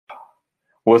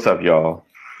What's up, y'all?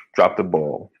 Dropped the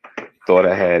ball. Thought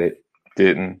I had it.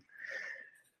 Didn't.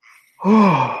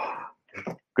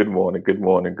 Good morning. Good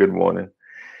morning. Good morning.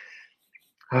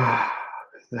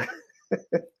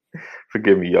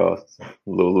 Forgive me, y'all. A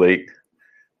little late.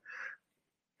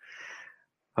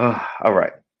 All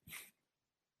right.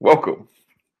 Welcome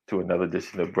to another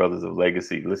edition of Brothers of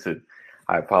Legacy. Listen,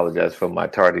 I apologize for my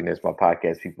tardiness, my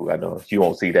podcast people. I know you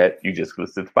won't see that. You just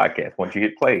listen to the podcast. Once you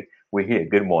hit play, we're here.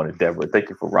 Good morning, Deborah. Thank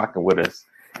you for rocking with us.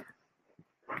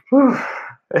 I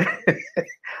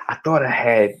thought I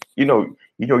had, you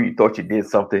thought you did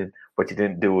something, but you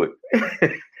didn't do it.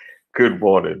 Good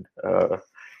morning,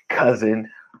 cousin,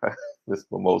 Miss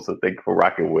Mimosa. Thank you for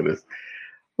rocking with us.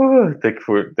 Thank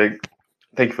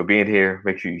you for being here.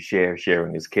 Make sure you share.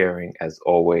 Sharing is caring, as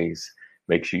always.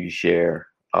 Make sure you share.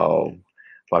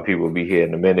 My people will be here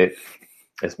in a minute.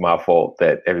 It's my fault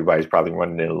that everybody's probably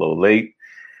running in a little late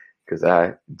because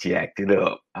I jacked it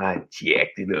up.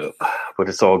 But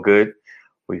it's all good.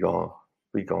 We gonna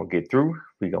get through.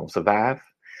 We gonna survive.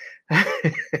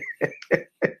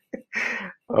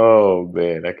 Oh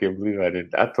man, I can't believe I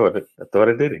didn't. I thought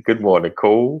I did it. Good morning,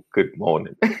 Cole. Good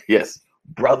morning. Yes,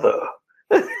 brother.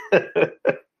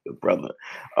 Brother.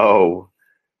 Oh,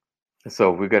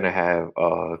 so we're gonna have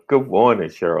good morning,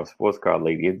 Cheryl, sports car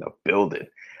lady in the building.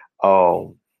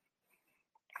 Um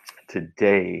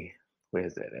Today,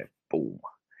 where's that at? Boom.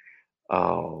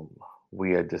 Um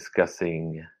we are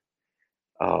discussing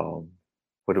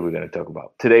what are we gonna talk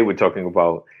about? Today we're talking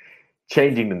about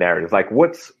changing the narrative. Like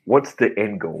what's the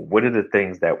end goal? What are the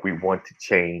things that we want to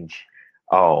change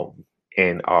um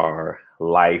in our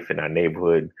life, in our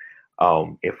neighborhood?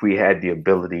 If we had the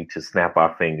ability to snap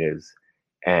our fingers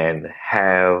and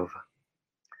have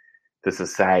the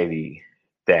society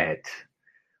that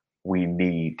we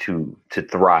need to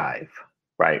thrive,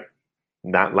 right?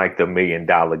 Not like the $1 million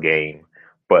game,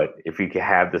 but if we could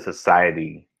have the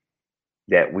society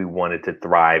that we wanted to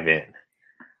thrive in,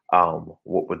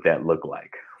 what would that look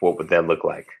like? What would that look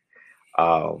like?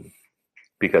 Um,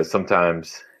 because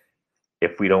sometimes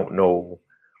if we don't know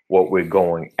what we're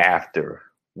going after,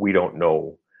 we don't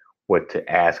know what to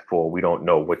ask for, we don't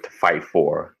know what to fight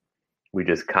for. We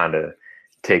just kind of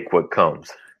take what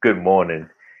comes. Good morning,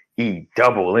 E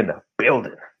double in the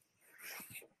building.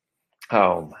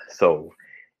 So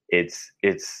it's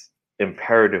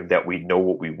imperative that we know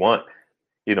what we want,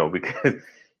 because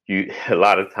you a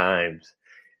lot of times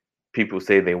people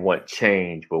say they want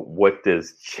change, but what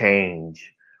does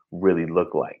change really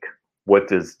look like? What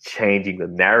does changing the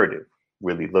narrative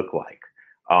really look like?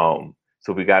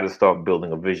 So we got to start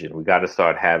building a vision. We got to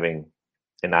start having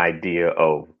an idea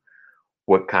of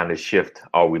what kind of shift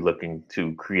are we looking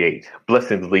to create.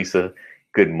 Blessings, Lisa.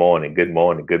 Good morning. Good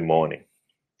morning. Good morning.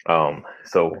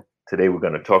 So today we're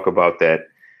going to talk about that.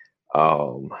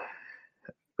 Um,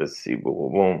 let's see.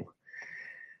 Boom, boom.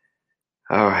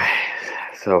 All right.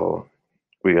 So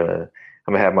I'm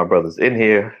gonna have my brothers in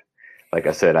here. Like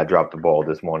I said, I dropped the ball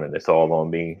this morning. It's all on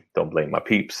me. Don't blame my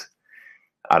peeps.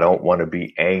 I don't want to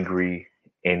be angry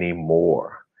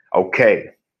anymore. Okay.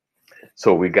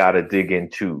 So we got to dig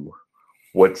into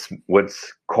what's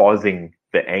causing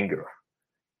the anger,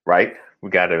 right? You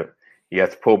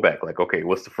have to pull back. Like, okay,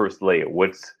 what's the first layer?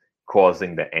 What's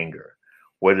causing the anger?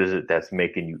 What is it that's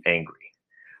making you angry?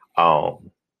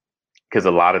 Because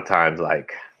a lot of times, I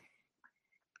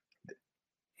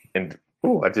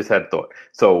just had a thought.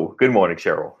 So, good morning,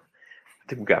 Cheryl. I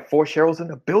think we got 4 Cheryls in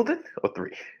the building, or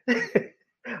 3.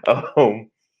 um,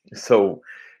 so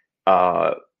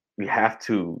we have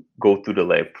to go through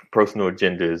the personal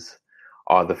agendas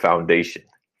are the foundation.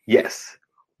 Yes.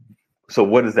 So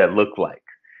what does that look like?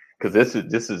 Because this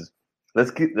is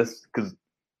because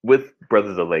with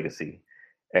Brothers of Legacy,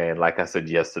 and like I said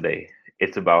yesterday,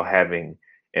 it's about having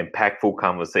impactful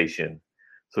conversation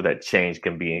so that change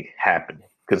can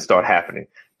start happening.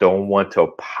 Don't want to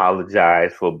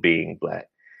apologize for being Black.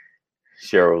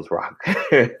 Cheryl's rock.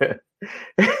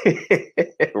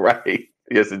 Right.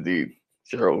 Yes, indeed.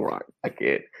 Cheryl rock. I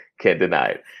can't deny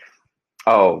it.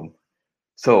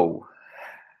 So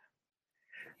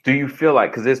do you feel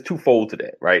like, because there's twofold to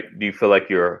that, right? Do you feel like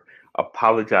you're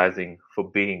apologizing for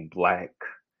being Black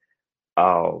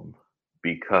um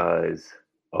because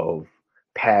of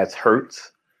past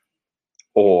hurts,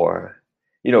 or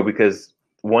because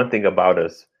one thing about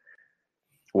us,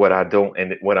 what I don't,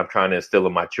 and what I'm trying to instill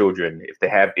in my children, if they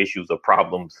have issues or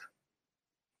problems,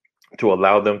 to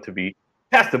allow them to be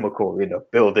Pastor McCoy in the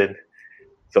building.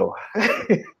 So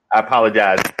I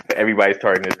apologize for everybody's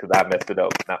tardiness because I messed it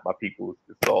up. Not my people.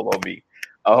 It's all on me.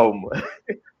 Um,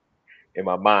 in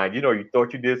my mind, you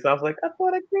thought you did something. I was like, I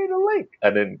thought I created a link.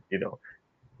 And then,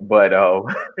 But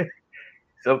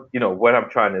so what I'm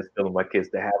trying to instill in my kids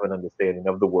to have an understanding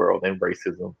of the world and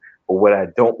racism. But what I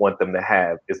don't want them to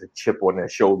have is a chip on their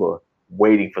shoulder,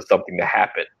 waiting for something to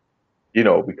happen.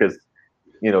 Because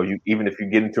you even if you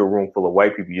get into a room full of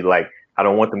white people, you're like, I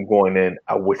don't want them going in.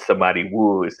 I wish somebody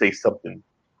would say something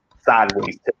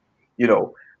sideways.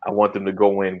 I want them to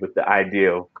go in with the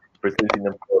idea of presenting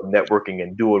themselves, networking,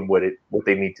 and doing what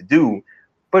they need to do,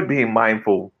 but being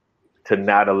mindful to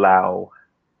not allow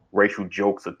racial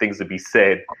jokes or things to be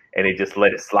said and they just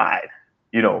let it slide.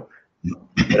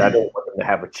 But I don't want them to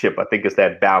have a chip. I think it's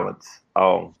that balance.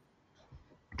 So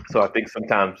I think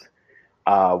sometimes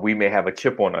we may have a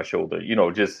chip on our shoulder.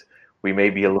 Just we may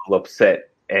be a little upset,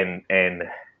 and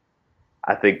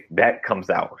I think that comes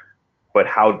out. But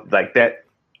how like that?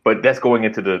 But that's going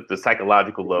into the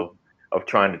psychological of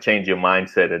trying to change your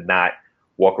mindset and not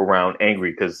walk around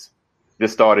angry, because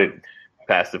this started,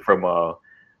 Pastor, from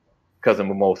cousin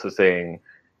Mimosa saying,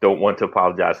 "Don't want to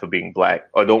apologize for being black,"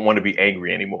 or "Don't want to be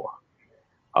angry anymore."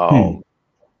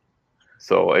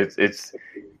 So it's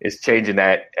changing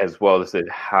that, as well as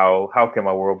how can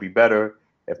my world be better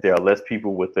if there are less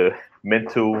people with the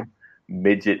mental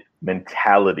midget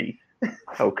mentality?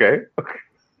 Okay,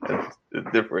 that's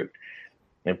different.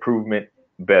 Improvement,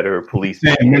 better police.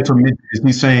 Mental midget, is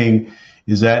he saying,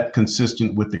 is that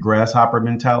consistent with the grasshopper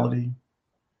mentality?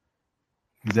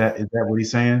 Is that what he's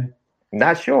saying?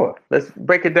 Not sure. Let's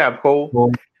break it down, Cole.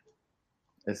 Well,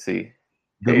 let's see.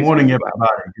 Good morning,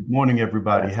 everybody. Good morning,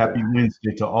 everybody. Happy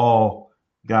Wednesday to all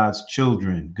God's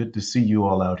children. Good to see you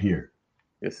all out here.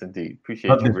 Yes, indeed.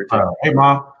 Appreciate you, Richard. Hey,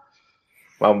 Mom.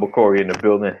 Mom McCory in the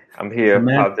building. I'm here.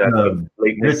 Apologize for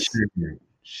lateness. Richard,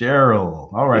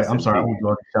 Cheryl. All right. Yes, I'm sorry. I won't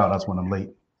go to shout outs when I'm late.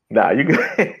 Nah, you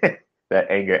good. That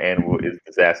anger animal is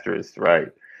disastrous.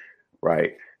 Right.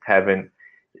 Having,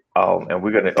 and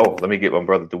we're gonna. Let me get my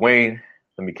brother Dwayne.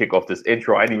 Let me kick off this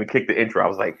intro. I didn't even kick the intro. I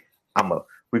was like,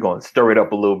 we're gonna stir it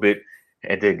up a little bit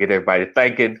and then get everybody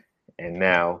thinking. And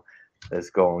now let's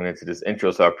go into this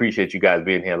intro. So I appreciate you guys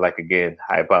being here. Like, again,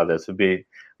 I apologize for being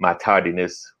my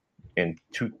tardiness in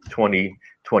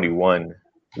 2021.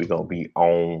 We're gonna be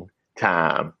on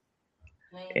time.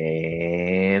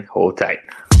 And hold tight.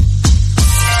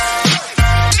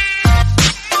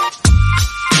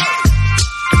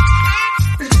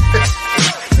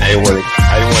 I didn't want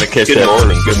to catch that.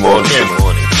 Morning. Good morning.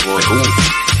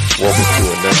 Welcome to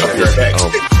another edition.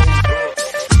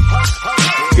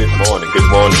 Good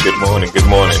morning,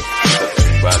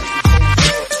 everybody.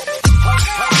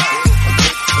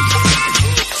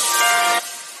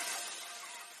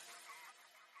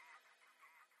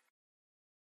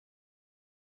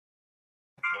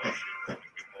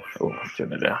 Oh, I'm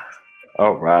turning it down.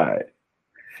 All right.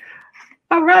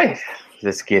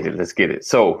 Let's get it.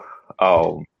 So,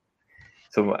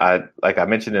 like I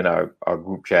mentioned in our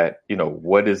group chat,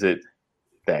 what is it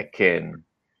that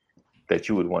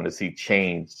you would want to see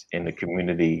changed in the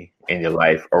community, in your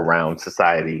life, around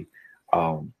society?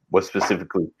 What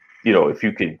specifically, if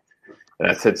you could, and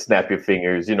I said, snap your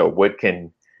fingers, what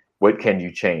can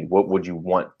you change? What would you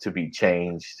want to be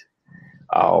changed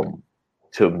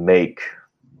to make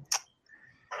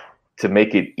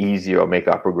it easier or make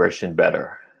our progression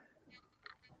better?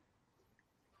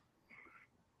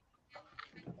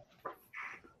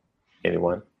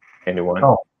 Anyone?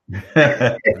 Oh.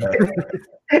 I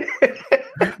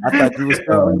thought you was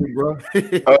telling me, bro.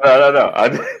 Oh, no.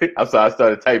 I'm sorry. I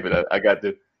started typing. I got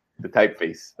the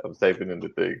typeface. I was typing in the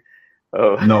thing.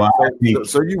 No,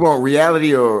 so you want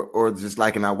reality or just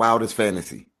like in our wildest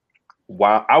fantasy?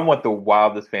 Wow, I want the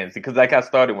wildest fantasy, because like I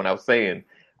started when I was saying,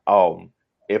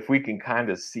 if we can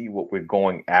kind of see what we're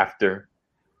going after,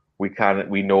 we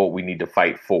know what we need to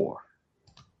fight for.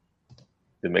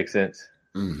 Does that make sense?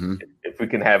 Mm-hmm. If we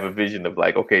can have a vision of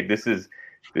like, okay, this is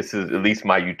at least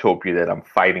my utopia that I'm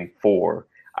fighting for.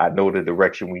 I know the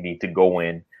direction we need to go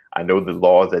in. I know the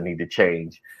laws that need to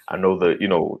change. I know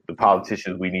the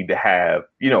politicians we need to have,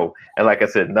 and like I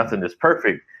said, nothing is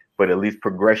perfect, but at least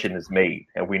progression is made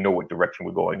and we know what direction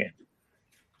we're going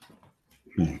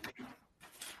in.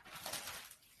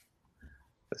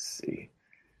 Let's see.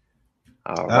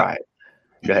 All right.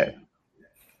 Go ahead.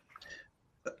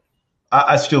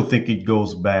 I still think it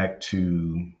goes back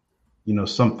to,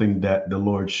 something that the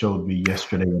Lord showed me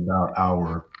yesterday about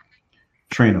our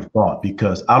train of thought,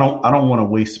 because I don't want to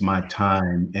waste my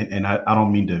time. And I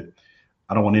don't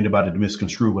want anybody to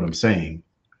misconstrue what I'm saying,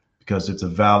 because it's a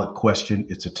valid question.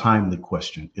 It's a timely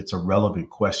question. It's a relevant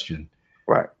question.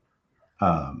 Right.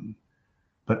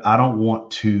 But I don't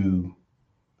want to,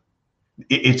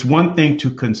 it's one thing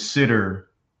to consider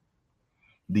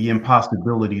the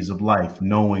impossibilities of life,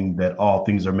 knowing that all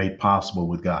things are made possible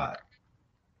with God.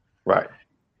 Right.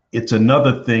 It's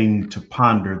another thing to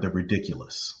ponder the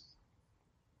ridiculous.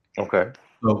 Okay.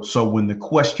 So when the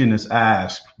question is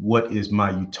asked, what is my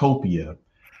utopia?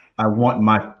 I want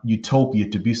my utopia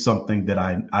to be something that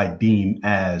I deem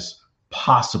as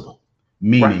possible,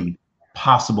 meaning Right.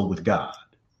 possible with God,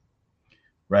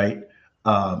 right?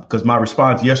 Because my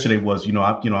response yesterday was,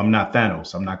 I'm not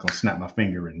Thanos. I'm not going to snap my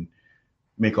finger and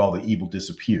make all the evil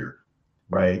disappear,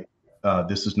 right?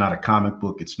 This is not a comic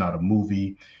book. It's not a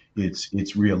movie.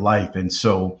 It's real life. And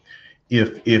so,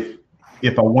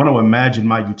 if I want to imagine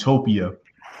my utopia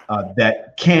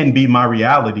that can be my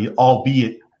reality,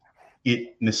 albeit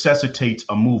it necessitates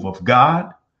a move of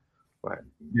God, Right.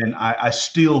 then I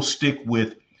still stick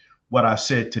with what I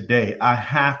said today. I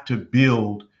have to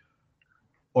build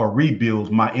or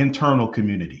rebuild my internal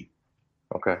community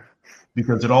Okay.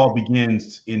 because it all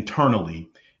begins internally.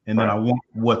 And then Right. I want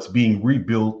what's being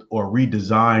rebuilt or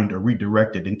redesigned or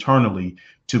redirected internally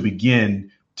to begin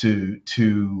to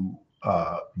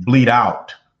bleed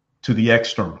out to the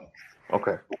external.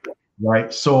 Okay.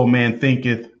 Right. So a man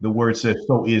thinketh, the word says,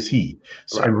 so is he.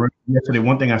 So Right. yesterday,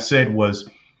 one thing I said was,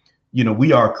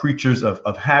 we are creatures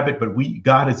of habit, but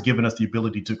God has given us the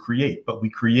ability to create, but we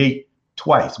create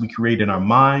twice. We create in our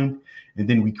mind, and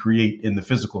then we create in the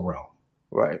physical realm.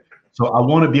 Right. So I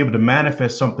want to be able to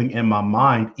manifest something in my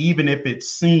mind, even if it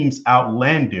seems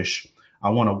outlandish. I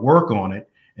want to work on it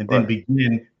and then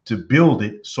begin to build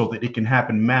it so that it can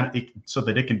happen, so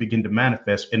that it can begin to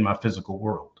manifest in my physical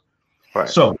world. Right.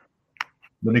 So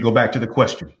let me go back to the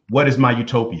question. What is my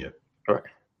utopia? Right.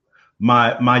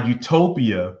 My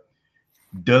utopia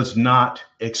does not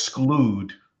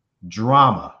exclude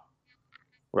drama.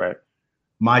 Right.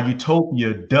 My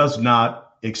utopia does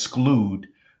not exclude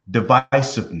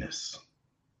divisiveness.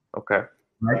 Okay.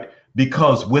 Right?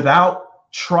 Because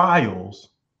without trials,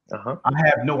 Uh-huh. I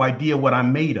have no idea what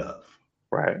I'm made of.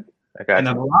 Right. I got And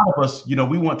you. a lot of us,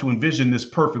 we want to envision this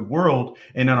perfect world.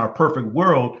 And in our perfect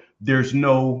world, there's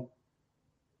no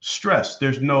stress.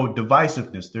 There's no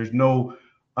divisiveness. There's no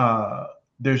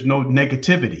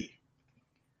negativity.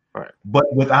 Right. But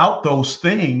without those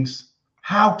things,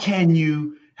 how can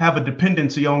you have a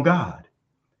dependency on God?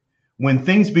 When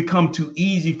things become too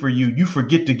easy for you, you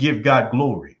forget to give God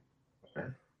glory. Okay.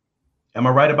 Am I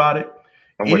right about it?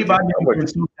 Anybody ever been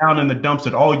so down in the dumps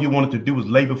that all you wanted to do was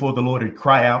lay before the Lord and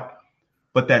cry out?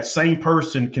 But that same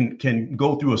person can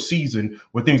go through a season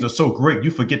where things are so great, you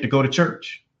forget to go to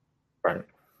church. Right.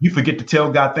 You forget to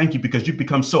tell God thank you because you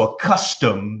become so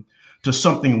accustomed to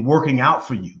something working out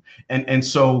for you. And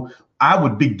so I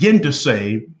would begin to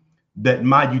say that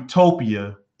my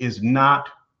utopia is not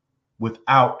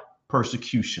without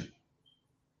persecution.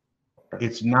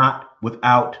 It's not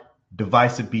without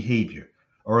divisive behavior,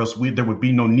 or else there would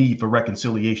be no need for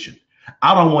reconciliation.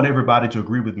 I don't want everybody to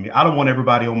agree with me. I don't want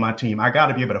everybody on my team. I got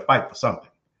to be able to fight for something.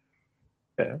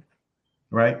 Yeah.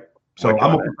 Right. So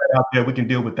I'm going to put that out there. We can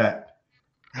deal with that.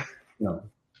 No.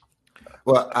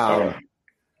 Well,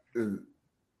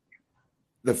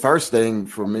 the first thing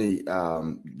for me,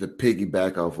 to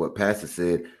piggyback off what Pastor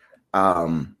said,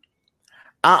 I'm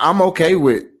okay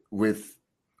with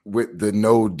the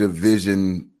no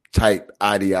division type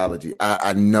ideology.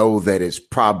 I know that it's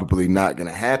probably not going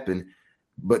to happen,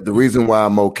 but the reason why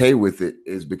I'm okay with it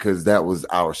is because that was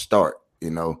our start.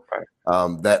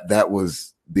 That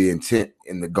was the intent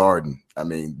in the garden. I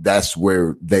mean, that's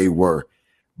where they were.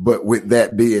 But with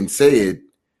that being said,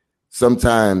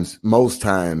 sometimes, most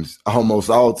times, almost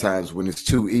all times, when it's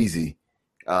too easy,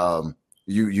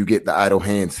 you get the idle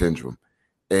hand syndrome,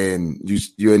 and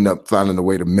you end up finding a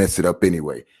way to mess it up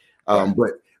anyway.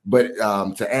 But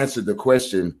to answer the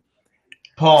question,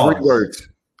 Pause. 3 words.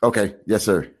 Okay, yes,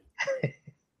 sir.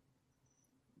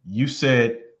 You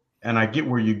said, and I get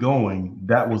where you're going,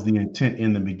 that was the intent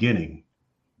in the beginning.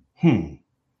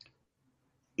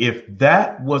 If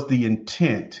that was the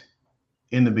intent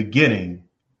in the beginning,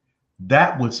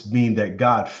 that would mean that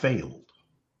God failed.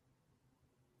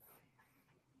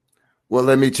 Well,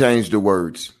 let me change the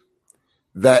words.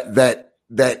 That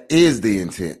is the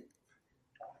intent.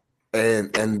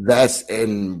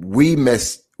 And we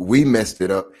messed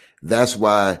it up. That's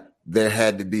why there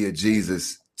had to be a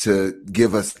Jesus to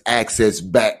give us access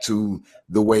back to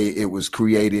the way it was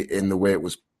created and the way it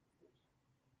was.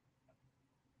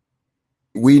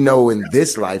 We know in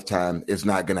this lifetime it's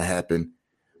not going to happen.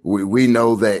 We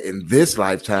know that in this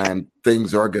lifetime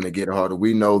things are going to get harder.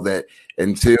 We know that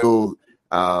until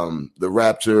the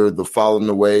rapture, the falling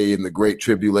away, and the great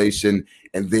tribulation,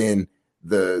 and then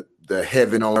the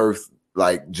heaven on earth,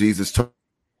 like Jesus told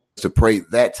us to pray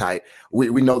that tight.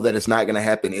 We know that it's not going to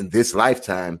happen in this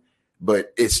lifetime,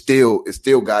 but it's still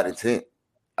God's intent.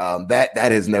 That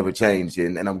has never changed,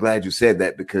 and I'm glad you said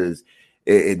that, because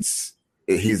he's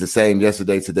the same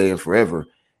yesterday, today, and forever.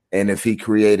 And if he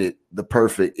created the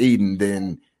perfect Eden,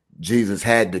 then Jesus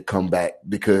had to come back,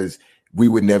 because we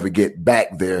would never get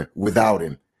back there without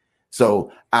him.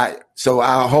 So I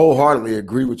wholeheartedly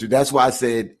agree with you. That's why I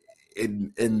said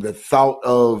in the thought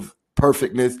of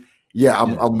perfectness,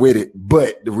 I'm with it.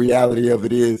 But the reality of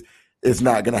it is, it's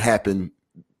not going to happen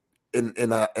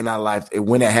in our lives. And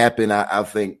when it happens, I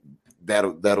think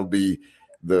that'll be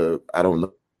I don't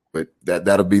know, but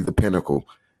that'll be the pinnacle.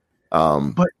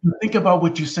 But think about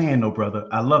what you're saying, though, brother.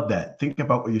 I love that. Think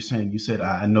about what you're saying. You said,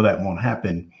 I know that won't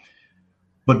happen,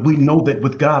 but we know that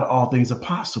with God, all things are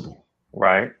possible.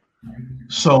 Right.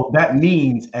 So that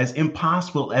means, as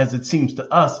impossible as it seems to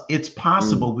us, it's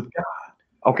possible with God.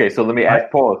 Okay, so let me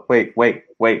ask, pause. Wait,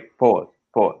 pause.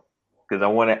 Because I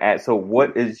want to ask, so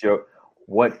what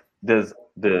does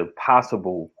the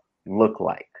possible look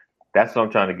like? That's what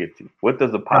I'm trying to get to. What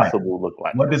does the possible look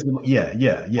like? What does what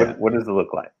does it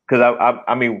look like? Because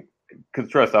I mean, because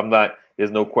trust, there's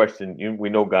no question. We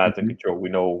know God's in control. We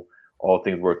know all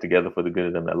things work together for the good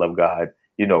of them that love God.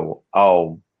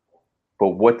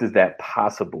 But what does that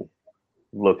possible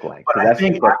look like? But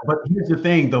here's the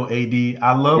thing, though, AD.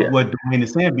 I love what Dwayne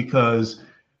is saying, because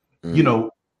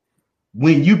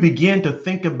when you begin to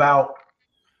think about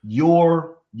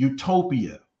your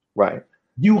utopia, right,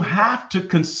 you have to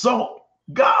consult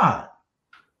God,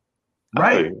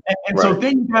 right? And so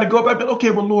then you got to go back. Okay,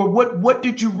 well, Lord, what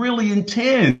did you really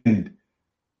intend?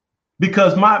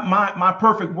 Because my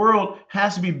perfect world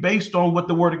has to be based on what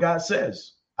the Word of God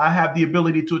says I have the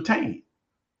ability to attain.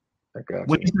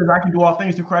 When he says I can do all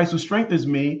things through Christ who strengthens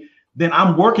me, then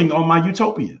I'm working on my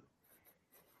utopia.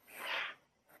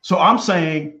 So I'm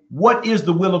saying, what is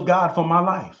the will of God for my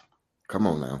life? Come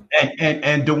on now.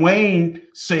 And Dwayne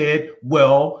said,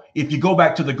 well, if you go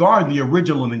back to the garden, the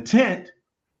original intent,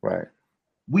 right?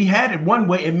 We had it one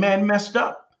way and man messed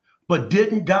up. But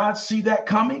didn't God see that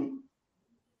coming?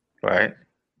 Right.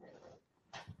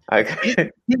 He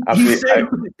said,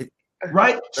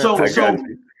 right? So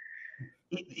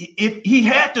if he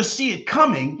had to see it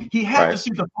coming, he had to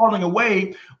see the falling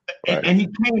away, and he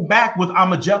came back with,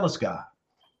 I'm a jealous God.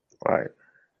 Right.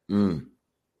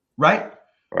 Right?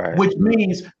 Right. Which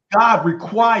means God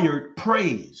required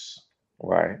praise.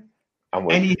 Right.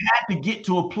 And he had to get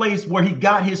to a place where he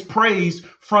got his praise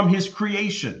from his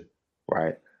creation.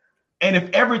 Right. And if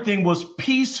everything was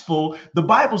peaceful, the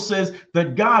Bible says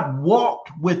that God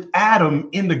walked with Adam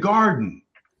in the garden.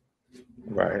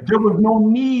 Right. There was no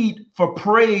need for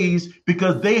praise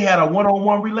because they had a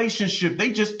one-on-one relationship.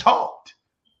 They just talked.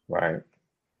 Right.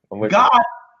 God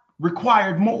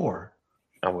required more.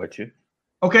 I'm with you.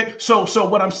 Okay, so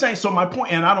what I'm saying, so my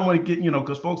point, and I don't want to get,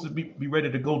 because folks would be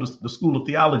ready to go to the school of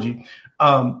theology.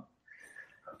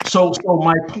 So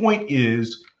my point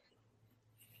is,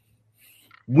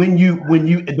 when you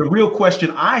the real question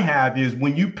I have is,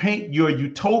 when you paint your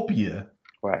utopia,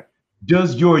 right,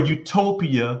 does your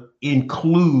utopia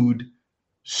include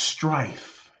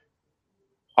strife?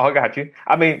 Oh, I got you.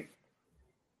 I mean,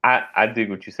 I dig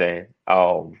what you're saying.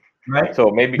 Right. So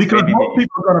maybe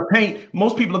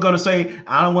most people are going to say,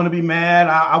 I don't want to be mad.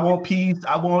 I want peace.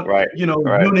 I want,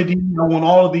 unity. I want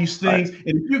all of these things. Right.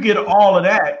 And if you get all of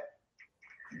that,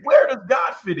 where does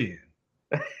God fit in?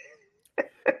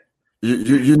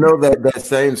 You know that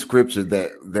same scripture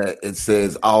that it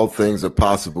says all things are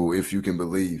possible if you can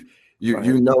believe.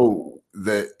 You know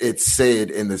that it's said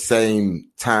in the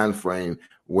same time frame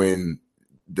when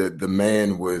the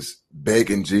man was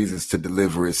begging Jesus to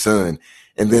deliver his son.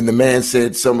 And then the man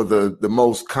said some of the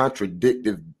most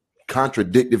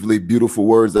contradictively beautiful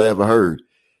words I ever heard.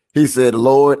 He said,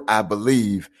 Lord, I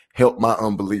believe, help my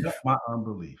unbelief. Help my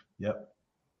unbelief. Yep.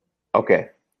 Okay.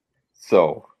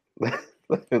 So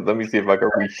let me see if I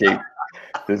can reshape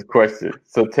this question.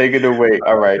 So take it away.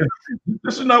 All right.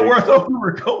 This is not where I thought we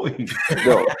were going.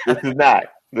 No, this is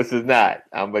not.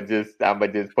 I'm gonna just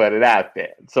put it out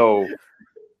there. So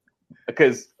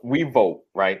because we vote,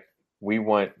 right? We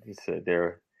want, he said,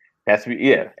 there has to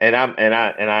be, and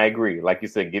I agree. Like you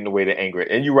said, getting away the anger.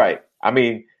 And you're right. I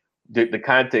mean, the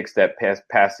context that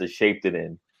Pastor shaped it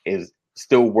in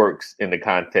still works in the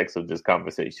context of this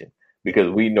conversation, because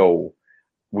we know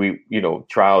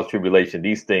trials, tribulation,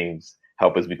 these things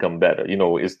help us become better.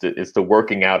 It's the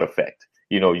working out effect.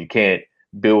 You can't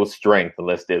build strength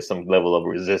unless there's some level of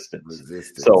resistance.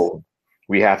 So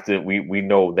we have to, we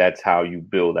know that's how you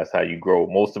build, that's how you grow.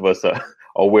 Most of us are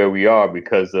where we are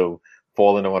because of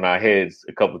falling on our heads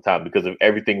a couple of times, because if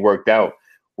everything worked out,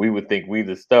 we would think we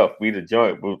the stuff, we the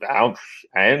joint. I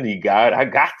am the God. I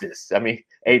got this. I mean,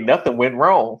 ain't nothing went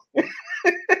wrong.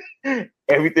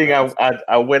 Everything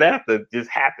I went after just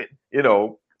happened.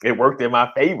 It worked in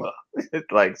my favor.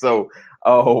 Like so.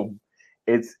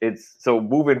 It's so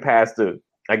moving past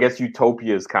I guess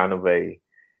utopia is kind of a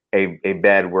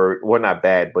bad word. Well, not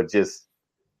bad, but just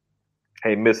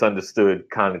a misunderstood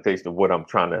connotation of what I'm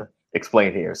trying to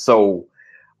explain here. So,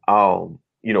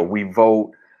 we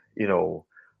vote,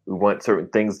 we want certain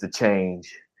things to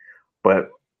change, but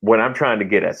what I'm trying to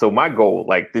get at, so my goal,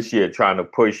 like this year, trying to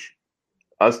push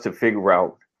us to figure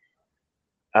out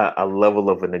a level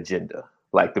of an agenda,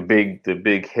 like the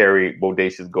big, hairy,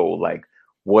 bodacious goal, like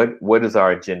what does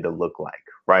our agenda look like,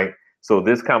 right? So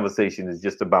this conversation is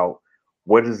just about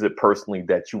what is it personally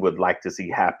that you would like to see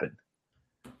happen?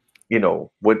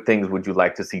 What things would you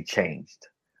like to see changed?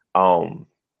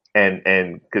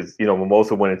 And because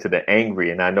Mimosa went into the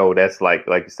angry, and I know that's like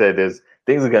you said, there's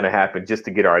things are going to happen just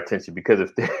to get our attention, because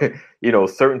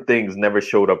if certain things never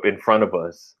showed up in front of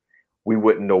us, we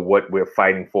wouldn't know what we're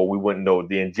fighting for. We wouldn't know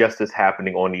the injustice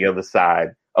happening on the other side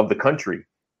of the country,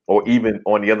 or even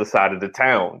on the other side of the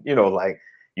town. Like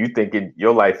you thinking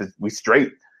your life is we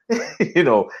straight.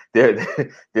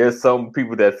 There's some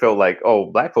people that felt like,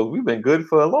 oh, Black folks, we've been good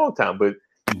for a long time. But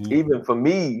even for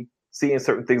me, seeing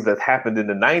certain things that happened in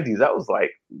the 90s, I was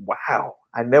like, wow,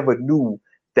 I never knew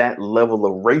that level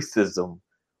of racism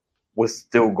was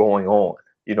still going on.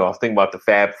 I was thinking about the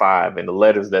Fab Five and the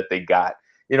letters that they got.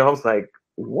 I was like,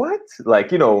 what?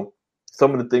 Like,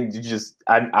 some of the things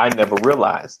I never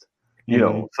realized,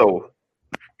 so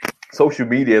social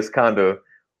media has kind of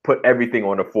put everything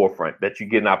on the forefront, that you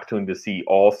get an opportunity to see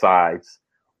all sides,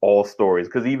 all stories.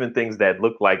 Because even things that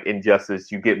look like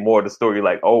injustice, you get more of the story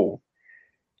like, oh,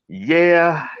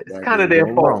 yeah, it's kind of their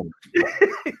fault.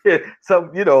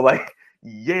 So, like,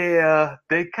 yeah,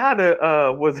 they kind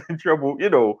of was in trouble.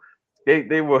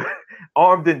 They were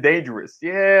armed and dangerous.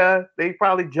 Yeah, they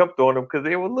probably jumped on him because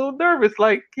they were a little nervous,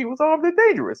 like he was armed and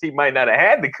dangerous. He might not have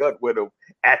had the cut with him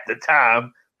at the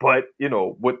time, but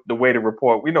with the way to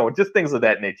report, just things of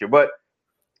that nature. But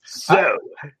so,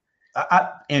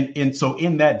 and so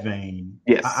in that vein,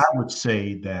 yes, I would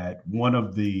say that one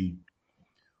of the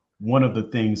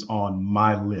things on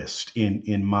my list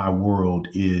in my world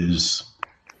is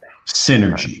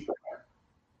synergy,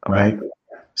 right?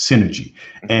 Synergy,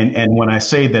 and when I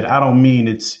say that, I don't mean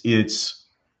it's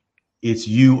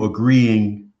you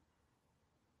agreeing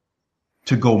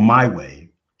to go my way.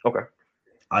 Okay.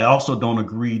 I also don't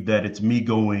agree that it's me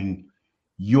going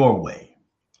your way.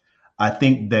 I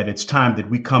think that it's time that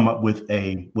we come up with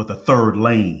a third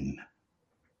lane.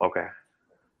 Okay.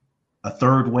 A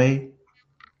third way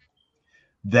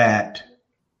that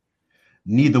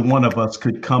neither one of us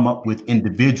could come up with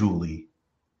individually,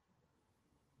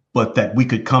 but that we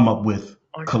could come up with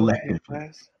collectively.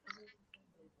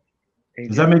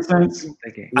 Does that make sense?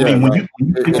 Yeah, I mean, when you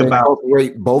think about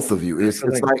incorporate both of you, it's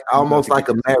like almost like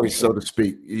a marriage, so to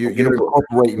speak. You're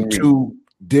incorporating two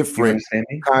different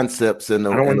concepts in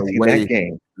a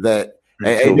way that.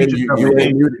 Hey, AD, you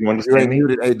ain't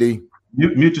muted, AD.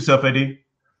 Mute yourself, AD.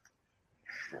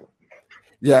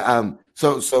 Yeah.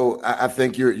 So I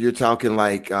think you're talking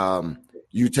like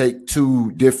you take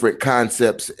two different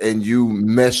concepts and you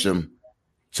mesh them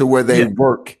to where they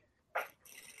work.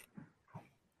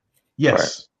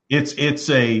 Yes, right. It's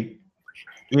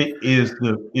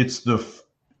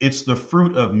the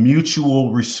fruit of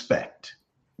mutual respect,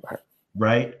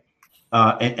 right?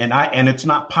 And it's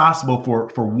not possible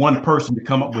for one person to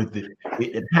come up with it.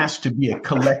 It has to be a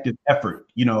collective effort.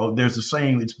 There's a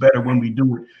saying: it's better when we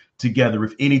do it together.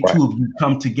 If any two of you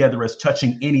come together as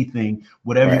touching anything,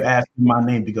 whatever you ask in my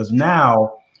name, because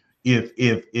now if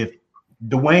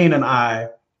Dwayne and I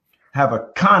have a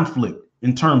conflict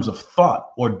in terms of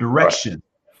thought or direction,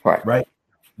 right?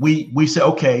 We say,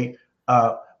 okay,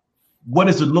 what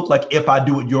does it look like if I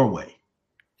do it your way?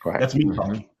 That's me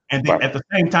talking. And then at the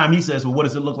same time, he says, well, what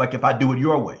does it look like if I do it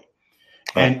your way?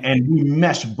 And we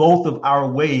mesh both of our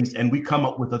ways, and we come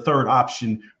up with a third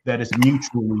option that is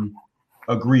mutually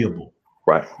agreeable.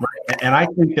 Right. And I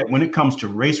think that when it comes to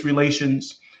race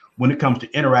relations, when it comes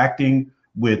to interacting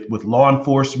with law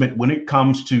enforcement, when it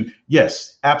comes to,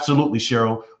 yes, absolutely,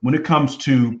 Cheryl, when it comes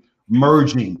to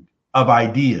merging of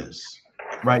ideas,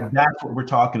 right? That's what we're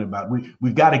talking about.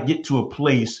 We've got to get to a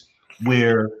place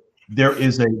where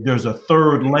there's a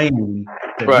third lane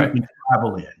that we can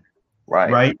travel in.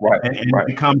 Right. And it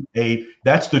becomes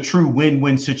that's the true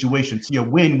win-win situation. See, a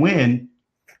win-win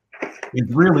is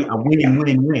really a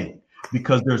win-win-win,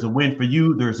 because there's a win for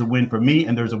you, there's a win for me,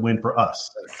 and there's a win for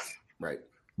us.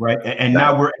 Right. And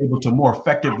now we're able to more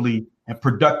effectively and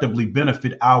productively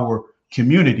benefit our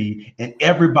community, and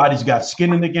everybody's got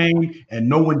skin in the game, and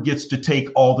no one gets to take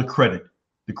all the credit.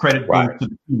 The credit goes to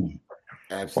the team.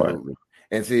 Absolutely.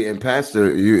 And see, and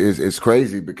Pastor, it's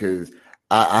crazy because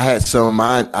I had some of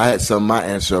my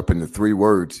answer up in the 3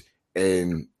 words,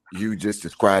 and you just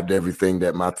described everything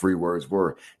that my 3 words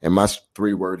were. And my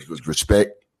 3 words was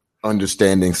respect,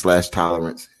 understanding /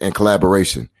 tolerance, and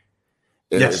collaboration.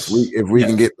 Yes. If we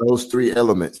can get those 3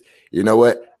 elements, you know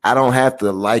what? I don't have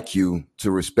to like you to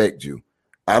respect you.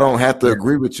 I don't have to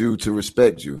agree with you to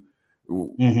respect you.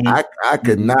 Mm-hmm. I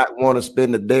could not want to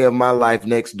spend a day of my life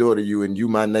next door to you and you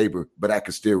my neighbor, but I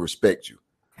could still respect you.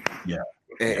 Yeah.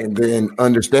 And then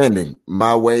understanding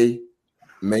my way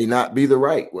may not be the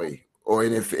right way. Or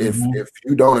if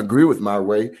you don't agree with my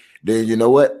way, then you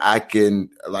know what? I can,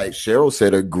 like Cheryl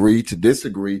said, agree to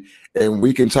disagree, and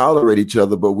we can tolerate each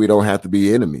other, but we don't have to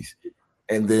be enemies.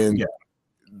 And then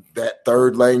that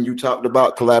 3rd lane you talked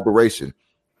about, collaboration.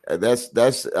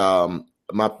 That's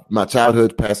my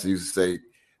childhood pastor used to say,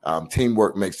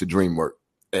 teamwork makes the dream work.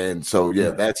 And so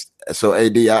that's so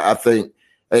AD. I think,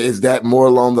 is that more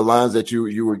along the lines that you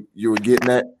were getting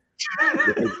at?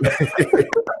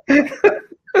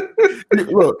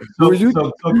 Look, so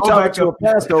go back to a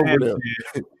pastor over there.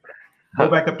 Go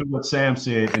back up to what Sam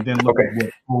said, and then look at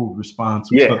what Cole's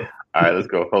response was. Yeah. All right, let's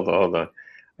go. Hold on.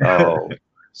 Oh,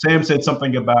 Sam said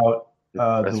something about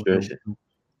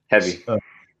heavy.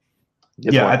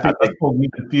 I think we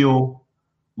can feel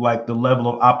like the level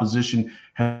of opposition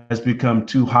has become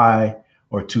too high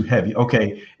or too heavy.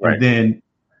 Okay, right. And then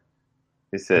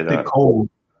he said, I think Cole.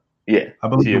 I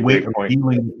believe the weight of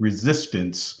dealing with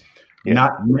resistance,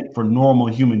 not meant for normal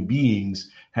human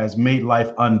beings, has made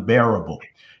life unbearable.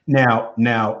 Now,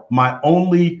 not my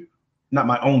only,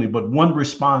 but one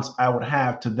response I would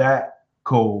have to that,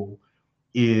 Cole,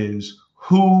 is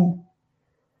who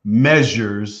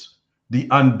measures the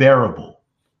unbearable?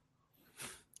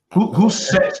 Who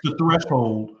sets the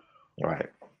threshold?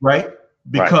 Right?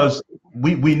 Because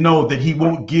we know that he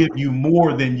won't give you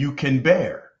more than you can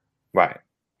bear. Right.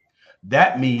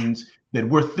 That means that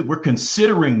we're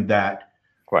considering that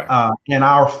in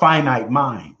our finite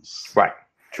minds. Right.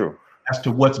 True. As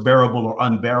to what's bearable or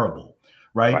unbearable.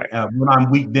 Right. When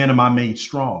I'm weak, then am I made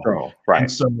strong. Right.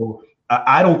 And so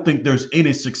I don't think there's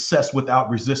any success without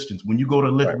resistance. When you go to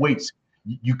lift weights,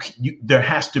 you there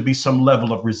has to be some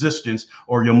level of resistance,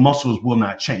 or your muscles will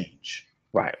not change.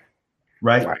 Right.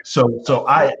 So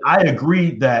I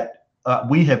agree that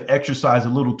we have exercised a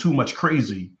little too much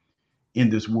crazy in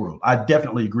this world. I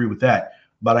definitely agree with that.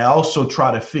 But I also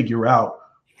try to figure out,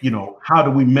 how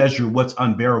do we measure what's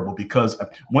unbearable? Because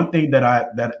one thing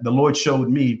that the Lord showed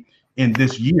me in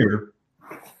this year,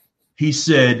 he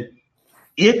said,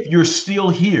 if you're still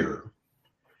here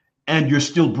and you're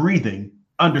still breathing,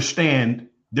 understand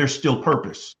there's still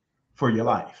purpose for your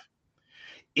life.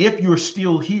 If you're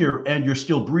still here and you're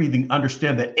still breathing,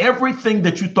 understand that everything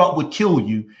that you thought would kill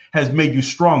you has made you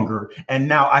stronger. And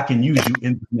now I can use you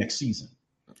in the next season.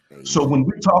 So when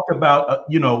we talk about,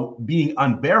 being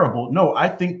unbearable, no, I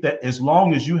think that as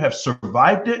long as you have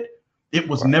survived it, it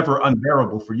was never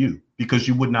unbearable for you because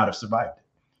you would not have survived it.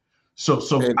 So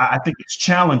I think it's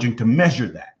challenging to measure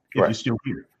that if you're still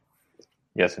here.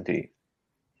 Yes, indeed.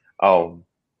 Go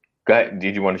ahead.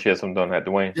 Did you want to share something on that,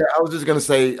 Dwayne? Yeah, I was just going to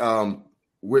say,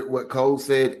 with what Cole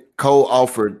said, Cole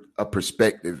offered a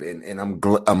perspective, and I'm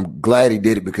glad he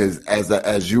did it, because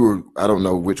as you were, I don't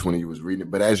know which one of you was reading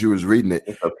it, but as you was reading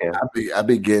it, I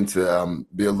began to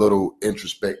be a little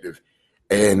introspective,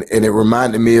 and it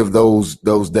reminded me of those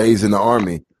days in the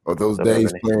Army, or those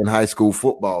days playing high school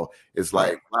football. It's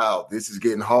like, wow, this is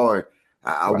getting hard.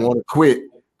 I want to quit.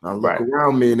 I look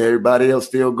around me and everybody else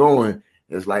still going.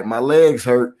 It's like my legs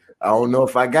hurt. I don't know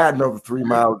if I got another 3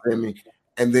 miles in me.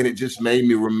 And then it just made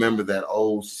me remember that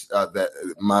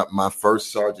that my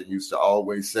first sergeant used to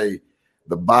always say,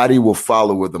 the body will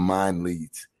follow where the mind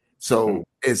leads. So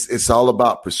it's all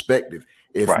about perspective.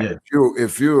 If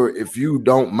you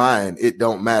don't mind, it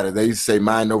don't matter. They used to say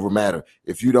mind over matter.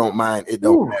 If you don't mind, it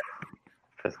don't matter.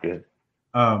 That's good.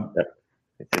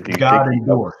 God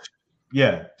endorsed.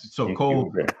 Yeah. So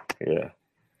Cole.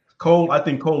 Cole, I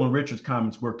think Cole and Richard's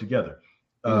comments work together.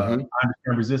 I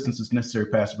understand resistance is necessary,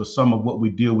 Pastor, but some of what we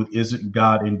deal with isn't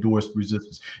God endorsed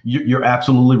resistance. You're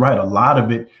absolutely right. A lot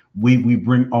of it we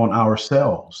bring on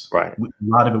ourselves. Right. A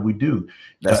lot of it we do.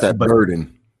 That's that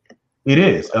burden. It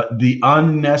is the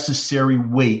unnecessary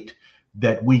weight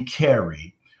that we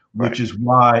carry, which is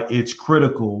why it's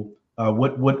critical.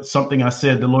 What something I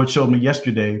said the Lord showed me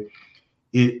yesterday.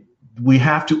 We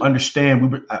have to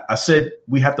understand. I said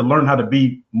we have to learn how to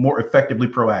be more effectively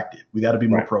proactive. We got to be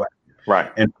more proactive.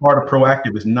 Right. And part of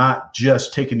proactive is not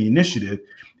just taking the initiative,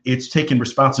 it's taking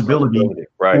responsibility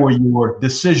for your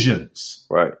decisions,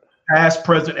 past,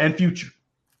 present, and future.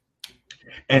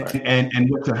 And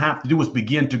what you have to do is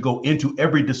begin to go into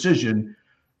every decision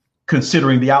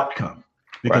considering the outcome.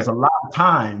 Because a lot of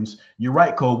times, you're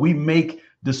right, Cole, we make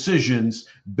decisions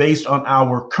based on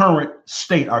our current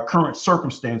state, our current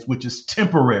circumstance, which is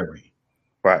temporary.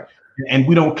 Right. And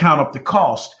we don't count up the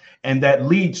cost. And that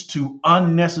leads to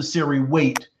unnecessary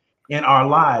weight in our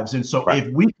lives. And so if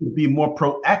we could be more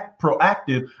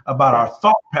proactive about our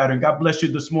thought pattern, God bless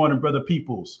you this morning, Brother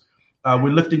Peoples.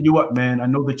 We're lifting you up, man. I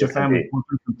know that your family is going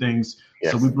through some things.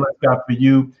 So we bless God for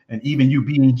you. And even you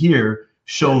being here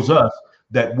shows us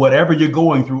that whatever you're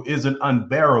going through isn't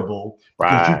unbearable,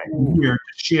 because you're here to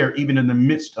share even in the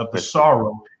midst of the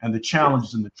sorrow and the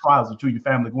challenges and the trials that you and your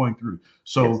family are going through.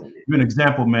 So you're an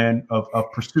example, man, of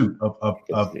pursuit, of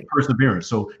perseverance.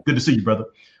 So good to see you, brother.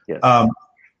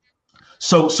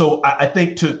 So I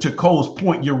think to Cole's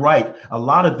point, you're right. A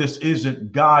lot of this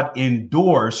isn't God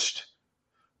endorsed,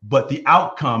 but the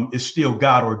outcome is still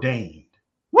God ordained.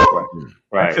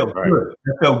 That felt good.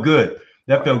 That felt good.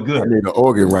 That felt good. I need an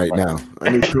organ right now. I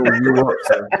need to tune you up,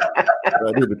 sir.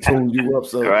 I need to tune you up,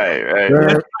 sir.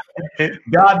 Right.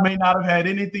 God may not have had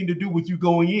anything to do with you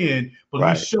going in, but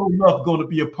he's sure enough going to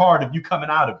be a part of you coming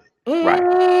out of it.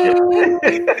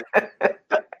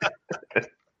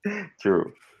 Right.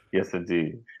 True. Yes,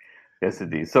 indeed. Yes,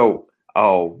 indeed. So,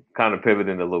 kind of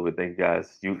pivoting a little bit. Thank you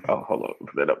guys. Hold on.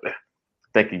 Put that up there.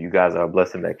 Thank you. You guys are a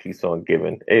blessing that keeps on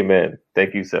giving. Amen.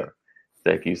 Thank you, sir.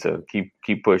 Thank you, sir.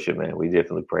 Keep pushing, man. We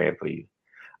definitely praying for you.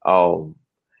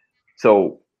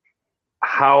 So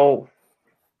how,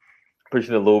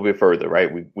 pushing a little bit further,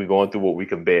 right? We going through what we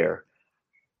can bear.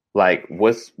 Like,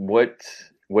 what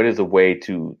is a way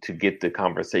to get the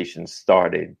conversation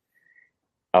started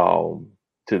to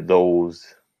those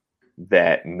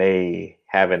that may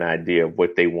have an idea of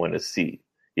what they want to see,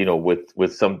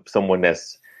 with someone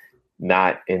that's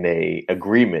not in a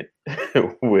agreement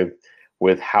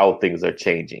with how things are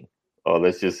changing, or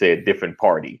let's just say a different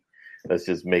party. Let's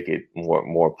just make it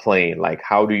more plain. Like,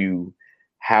 how do you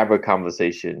have a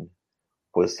conversation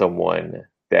with someone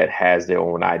that has their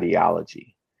own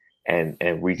ideology and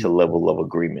reach a level of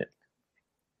agreement?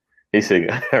 He said,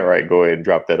 all right, go ahead and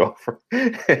drop that offer.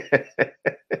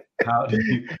 How do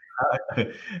you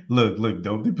look,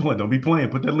 don't be playing.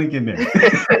 Put that link in there.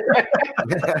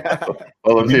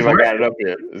 Well, let's see if I got it up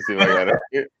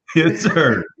here. Yes,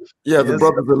 sir. Yeah, the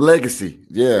brother's a legacy.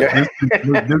 Yeah.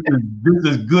 This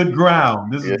is good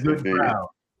ground. This is good ground.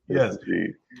 Yes.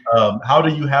 How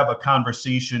do you have a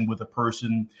conversation with a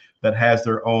person that has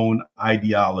their own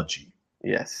ideology?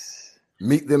 Yes.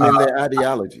 Meet them in their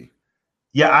ideology.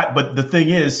 Yeah, but the thing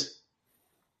is,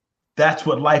 that's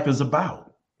what life is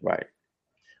about. Right.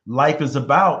 Life is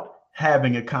about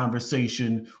having a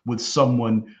conversation with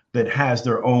someone that has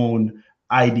their own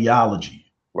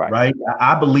ideology. Right.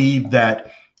 I believe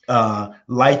that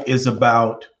life is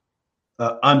about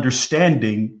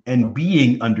understanding and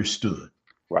being understood.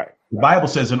 Right. The Bible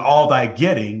says, in all thy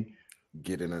getting,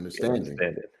 get an understanding.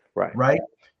 Right.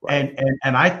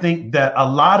 And I think that a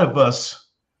lot of us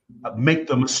make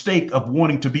the mistake of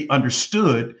wanting to be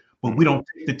understood, but we don't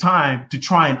take the time to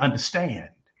try and understand.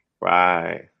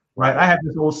 Right. I have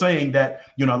this old saying that,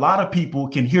 a lot of people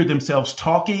can hear themselves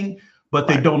talking, but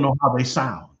they don't know how they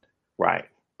sound. Right.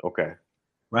 Okay.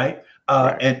 Right.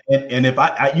 And if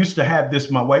I used to have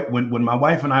this, my wife, when my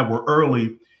wife and I were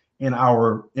early in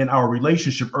our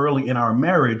relationship, early in our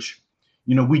marriage,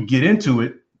 we'd get into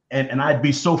it and I'd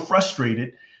be so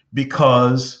frustrated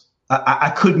because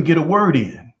I couldn't get a word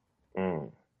in.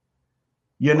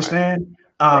 You understand?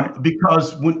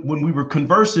 Because when we were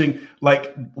conversing,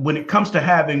 like when it comes to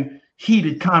having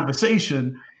heated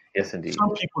conversation, yes, indeed,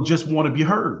 some people just want to be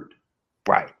heard.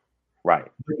 Right.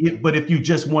 But if you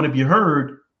just want to be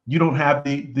heard, you don't have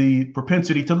the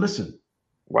propensity to listen.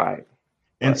 Right.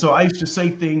 And so I used to say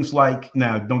things like,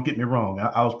 now, don't get me wrong,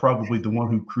 I was probably the one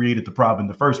who created the problem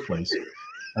in the first place.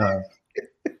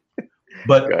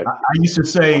 But I used to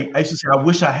say, I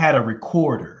wish I had a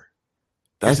recorder.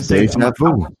 That's deja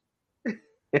vu.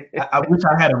 I wish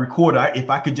I had a recorder.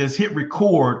 If I could just hit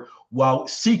record while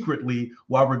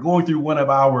we're going through one of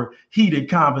our heated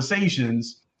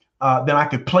conversations, then I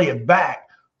could play it back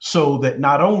so that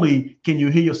not only can you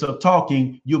hear yourself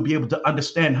talking, you'll be able to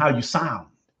understand how you sound.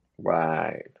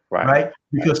 Right.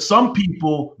 Because some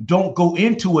people don't go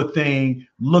into a thing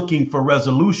looking for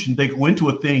resolution. They go into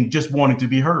a thing just wanting to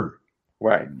be heard.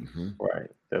 Right. Mm-hmm. Right.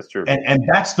 That's true. And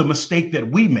that's the mistake that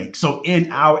we make. So in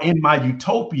my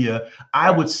utopia,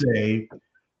 I would say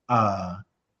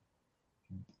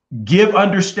give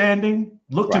understanding,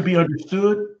 look to Right. be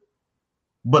understood,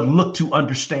 but look to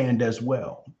understand as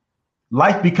well.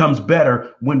 Life becomes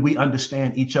better when we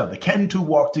understand each other. Can two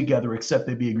walk together except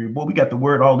they be agreed? Boy, we got the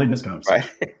word all in this conversation.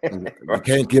 Right. You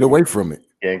can't get away from it.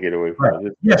 Can't get away Right. from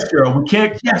it. Yes, girl. We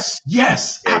can't. Yes,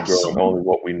 Can't grow absolutely. only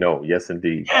what we know. Yes,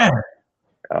 indeed. Yeah.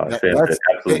 Sam said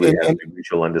absolutely has a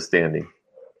mutual understanding.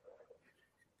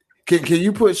 Can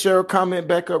you put Cheryl's comment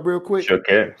back up real quick? Sure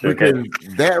can. Because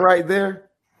that right there,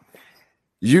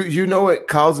 you know it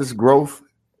causes growth,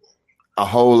 a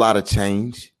whole lot of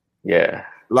change. Yeah.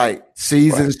 Like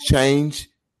seasons change.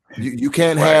 You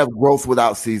can't have growth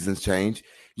without seasons change.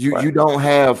 You don't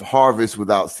have harvest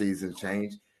without seasons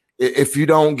change. If you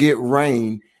don't get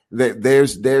rain,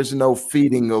 there's no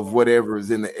feeding of whatever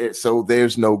is in the air, so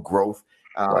there's no growth.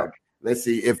 Let's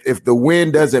see, if the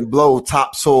wind doesn't blow,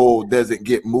 topsoil doesn't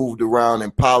get moved around,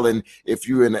 and pollen, if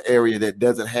you're in an area that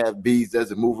doesn't have bees,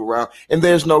 doesn't move around, and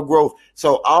there's no growth.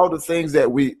 So all the things that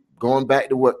going back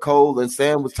to what Cole and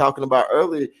Sam was talking about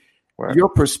earlier, your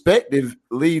perspective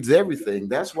leads everything.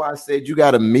 That's why I said you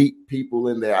got to meet people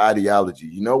in their ideology.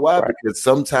 You know why? Because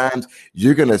sometimes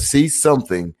you're going to see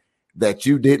something that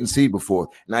you didn't see before.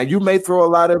 Now, you may throw a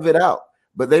lot of it out,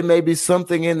 but there may be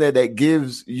something in there that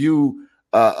gives you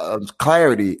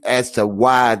clarity as to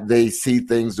why they see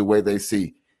things the way they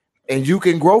see. And you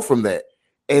can grow from that.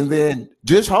 And then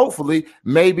just hopefully,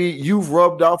 maybe you've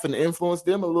rubbed off and influenced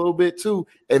them a little bit too,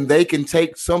 and they can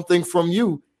take something from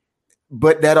you.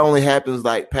 But that only happens,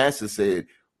 like Pastor said,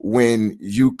 when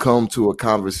you come to a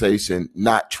conversation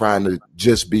not trying to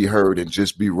just be heard and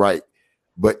just be right,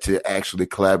 but to actually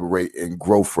collaborate and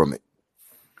grow from it.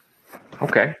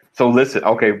 Okay. So listen.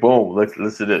 Okay, boom. Let's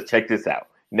listen to this. Check this out.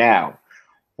 Now,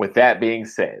 with that being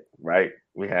said, right,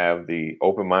 we have the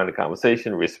open-minded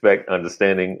conversation, respect,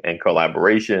 understanding, and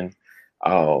collaboration.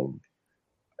 And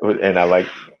I like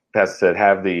Pastor said,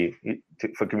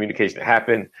 for communication to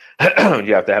happen,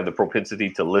 you have to have the propensity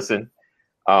to listen,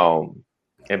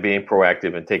 and being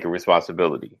proactive and taking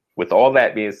responsibility. With all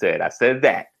that being said, I said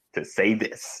that to say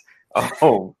this.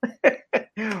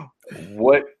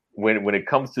 When it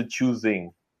comes to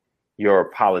choosing your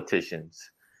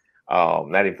politicians,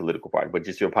 not even political party, but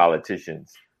just your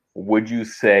politicians, would you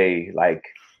say, like,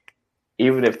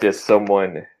 even if there's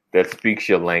someone that speaks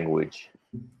your language,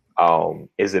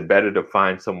 is it better to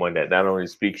find someone that not only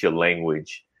speaks your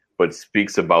language, but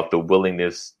speaks about the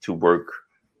willingness to work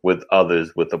with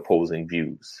others with opposing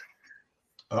views?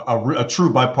 A true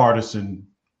bipartisan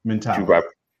mentality.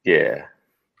 Yeah.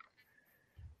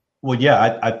 Well,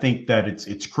 yeah, I think that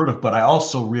it's critical, but I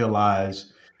also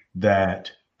realize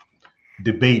that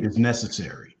debate is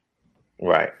necessary.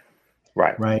 Right.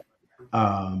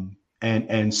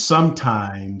 And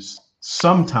sometimes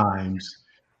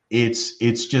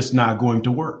it's just not going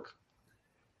to work.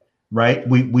 Right.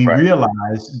 We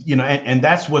realize, and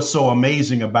that's what's so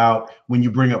amazing about when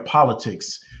you bring up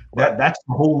politics. That's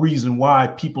the whole reason why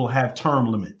people have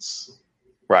term limits.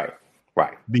 Right.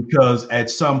 Because at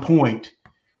some point,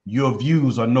 your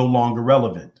views are no longer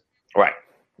relevant. Right.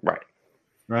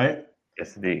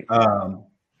 Yes, indeed.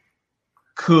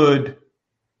 Could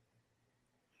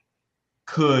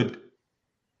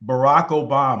Barack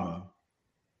Obama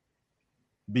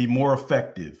be more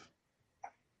effective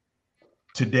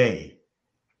today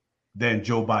than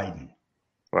Joe Biden?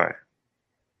 Right.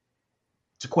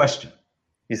 It's a question.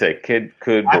 You say, could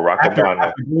Barack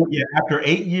Obama? After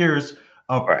 8 years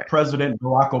of President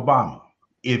Barack Obama,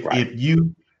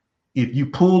 if you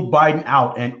pulled Biden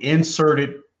out and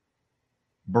inserted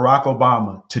Barack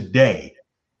Obama today,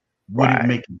 would it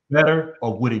make it better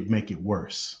or would it make it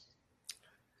worse?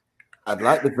 I'd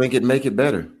like to think it'd make it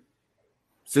better.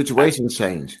 Situations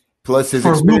change. Plus his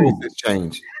experiences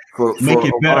change. Make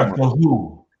it better for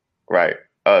who? Right.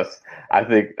 Us. I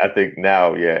think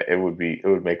now, it would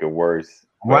make it worse.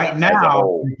 Right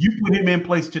now, if you put him in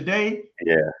place today,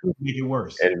 it would make it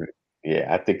worse.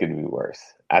 I think it'd be worse.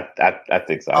 I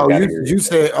think so. Oh, you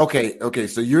said okay.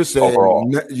 So you're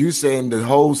saying the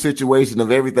whole situation of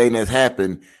everything that's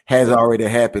happened has already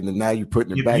happened, and now you're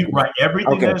putting it back.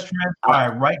 Everything that's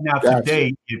transpired right now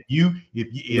today. If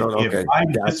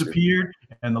Biden disappeared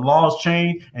and the laws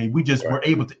changed, and we just were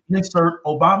able to insert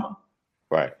Obama,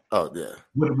 Oh yeah,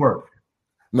 would it work?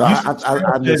 No, I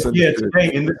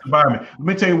today in this environment. Let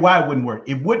me tell you why it wouldn't work.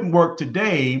 It wouldn't work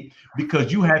today because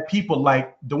you have people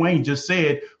like Dwayne just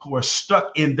said who are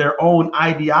stuck in their own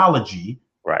ideology.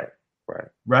 Right.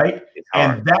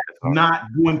 And that's not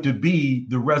going to be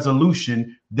the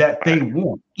resolution that they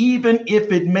want. Even if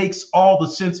it makes all the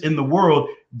sense in the world,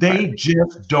 they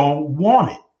just don't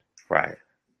want it. Right.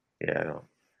 Yeah.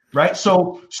 Right.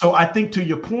 So I think to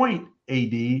your point,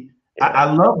 AD. Yeah.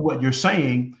 I love what you're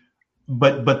saying,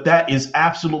 but that is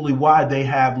absolutely why they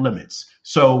have limits.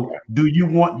 So do you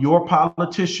want your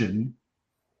politician?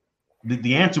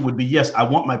 The answer would be yes. I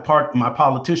want my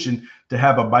politician to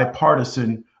have a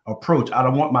bipartisan approach. I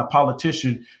don't want my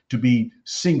politician to be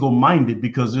single-minded,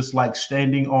 because it's like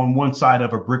standing on one side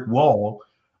of a brick wall,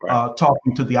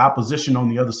 talking to the opposition on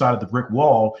the other side of the brick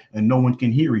wall, and no one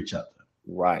can hear each other.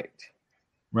 Right.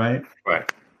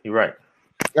 You're right.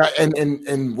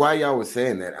 And while y'all was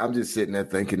saying that, I'm just sitting there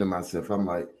thinking to myself, I'm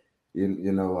like,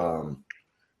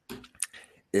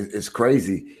 it's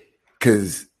crazy,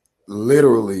 because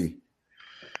literally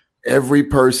every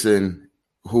person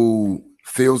who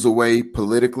feels away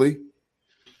politically,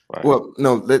 well,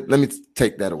 no, let me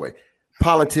take that away.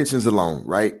 Politicians alone,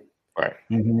 right? Right.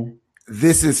 Mm-hmm.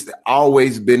 This has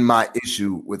always been my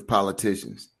issue with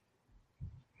politicians.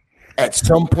 At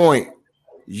some point,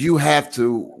 you have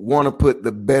to want to put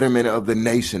the betterment of the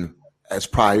nation as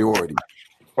priority.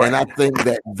 Right. And I think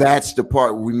that's the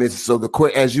part we miss. So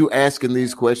as you asking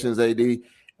these questions, AD,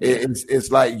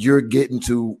 it's like you're getting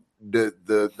to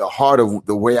the heart of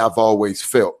the way I've always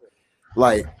felt.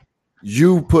 Like,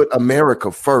 you put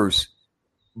America first,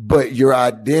 but your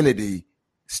identity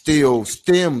still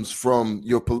stems from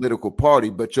your political party,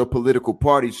 but your political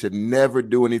party should never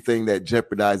do anything that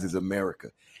jeopardizes America.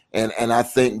 And I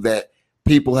think that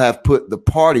people have put the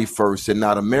party first and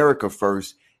not America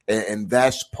first. And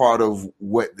that's part of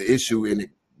what the issue, and it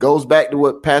goes back to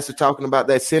what Pastor talking about,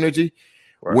 that synergy.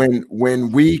 Right.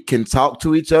 When we can talk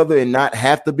to each other and not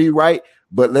have to be right,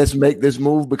 but let's make this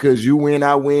move because you win,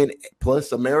 I win,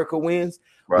 plus America wins.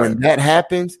 Right. When that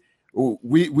happens,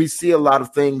 we see a lot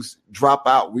of things drop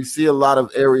out. We see a lot of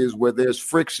areas where there's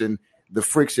friction, the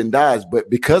friction dies. But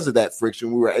because of that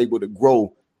friction, we were able to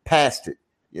grow past it,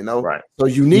 Right. So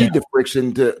you need the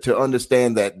friction to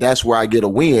understand that that's where I get a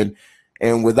win.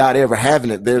 And without ever having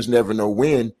it, there's never no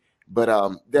win. But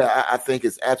I think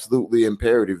it's absolutely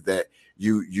imperative that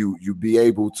you be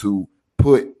able to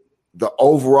put the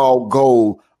overall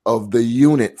goal of the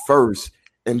unit first,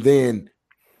 and then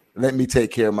let me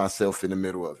take care of myself in the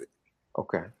middle of it.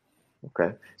 Okay.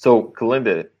 So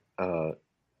Carlinda, I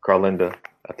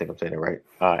think I'm saying it right,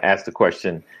 asked the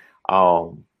question,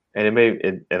 and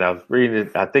and I was reading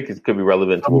it. I think it could be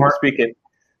relevant to what we're speaking.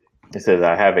 It says,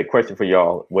 I have a question for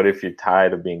y'all. What if you're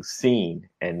tired of being seen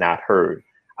and not heard?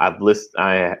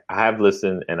 I have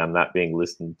listened and I'm not being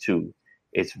listened to.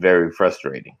 It's very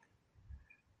frustrating.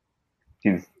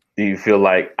 Do you feel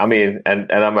like, and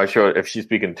I'm not sure if she's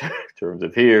speaking in terms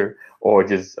of here or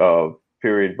just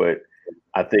period, but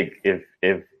I think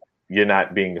if you're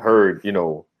not being heard,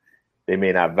 they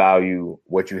may not value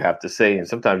what you have to say. And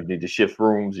sometimes you need to shift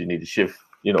rooms, you need to shift,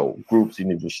 groups, you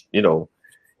need to,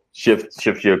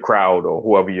 shift your crowd or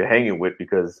whoever you're hanging with,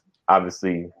 because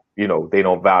obviously, they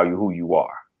don't value who you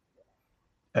are.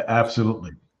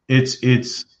 Absolutely.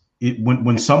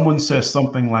 When someone says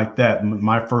something like that,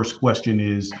 my first question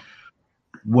is,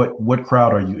 what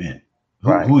crowd are you in?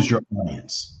 Who's your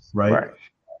audience? Right.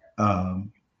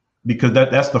 Because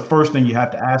that's the first thing you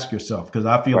have to ask yourself, because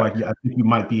I feel like I think you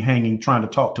might be trying to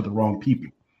talk to the wrong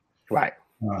people. Right.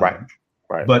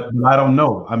 But I don't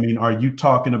know. Are you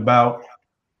talking about,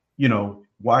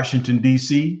 Washington,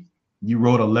 D.C.? You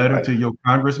wrote a letter to your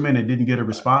congressman and didn't get a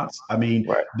response.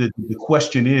 The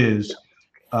question is,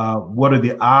 what are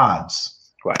the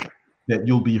odds that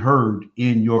you'll be heard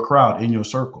in your crowd, in your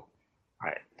circle?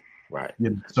 Right.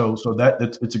 So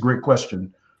it's a great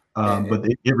question. But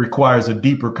it requires a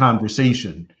deeper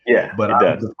conversation. Yeah, but it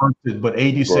does. But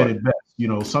AD said it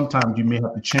best. Sometimes you may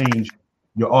have to change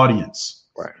your audience.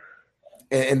 Right.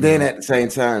 And then at the same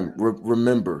time,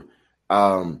 remember,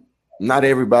 not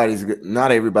everybody's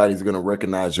going to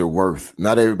recognize your worth.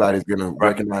 Not everybody's going to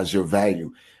recognize your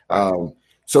value.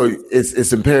 So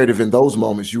it's imperative in those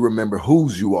moments you remember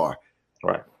whose you are.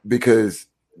 Right. Because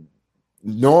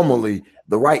normally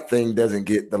the right thing doesn't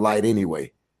get the light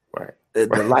anyway. Right.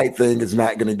 The light thing is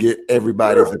not going to get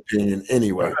everybody's opinion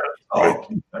anyway.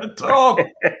 You better talk.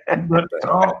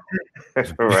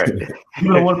 Right.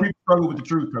 You don't want people struggle with the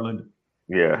truth, Carlinda.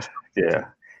 Yeah.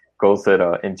 Cole said,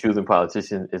 in choosing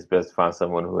politicians, it's best to find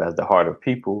someone who has the heart of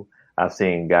people. I've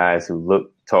seen guys who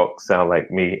look, talk, sound like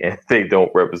me, and they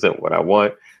don't represent what I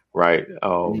want. Right.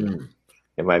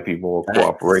 It might be more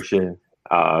cooperation.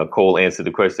 Cole answered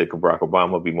the question, could Barack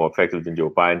Obama be more effective than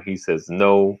Joe Biden? He says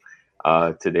no.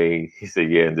 Today, he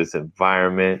said, in this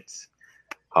environment,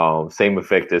 same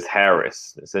effect as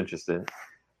Harris. It's interesting.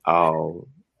 And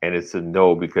it's a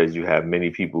no, because you have many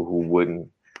people who wouldn't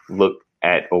look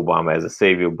at Obama as a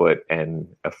savior, but an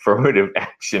affirmative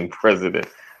action president.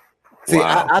 See,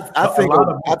 Wow. I think a lot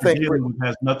of I what we're think dealing with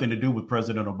has nothing to do with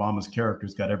President Obama's character.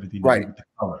 It's got everything to right. do with the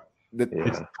color. Yeah.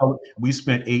 It's color. We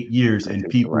spent 8 years I and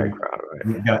think the people right crowd,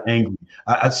 right? got angry.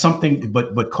 Something,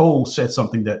 but Cole said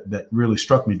something that really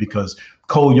struck me, because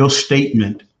Cole, your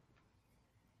statement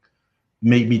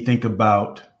made me think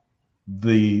about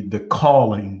the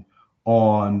calling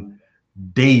on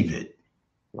David,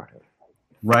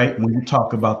 right? When you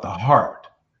talk about the heart,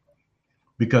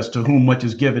 because to whom much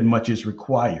is given, much is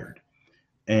required.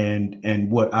 And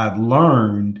what I've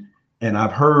learned, and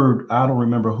I've heard, I don't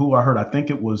remember who I heard, I think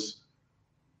it was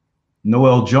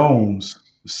Noel Jones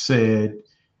said,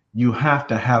 you have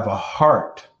to have a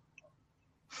heart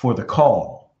for the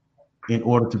call in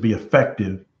order to be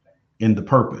effective in the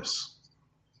purpose.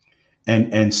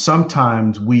 And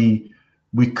sometimes we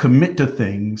commit to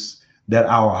things that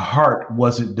our heart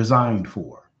wasn't designed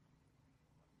for.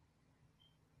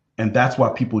 And that's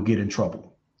why people get in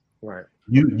trouble. Right.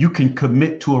 You can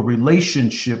commit to a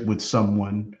relationship with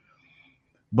someone,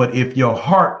 but if your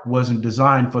heart wasn't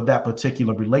designed for that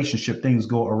particular relationship, things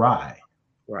go awry.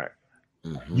 Right.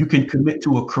 Mm-hmm. You can commit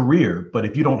to a career, but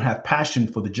if you don't have passion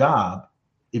for the job,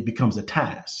 it becomes a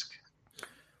task.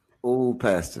 Oh,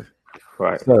 Pastor.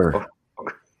 Right. Sir.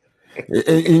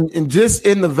 And just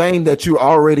in the vein that you're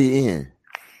already in,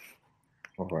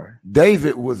 right.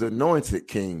 David was anointed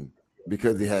king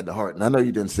because he had the heart. And I know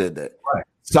you didn't say that. Right.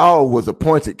 Saul was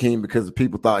appointed king because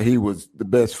people thought he was the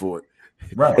best for it.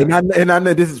 Right. And I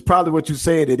know this is probably what you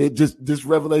said. It just, this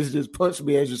revelation just punched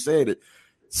me as you said it.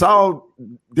 Saul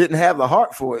didn't have the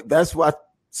heart for it. That's why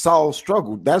Saul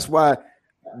struggled. That's why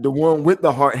the one with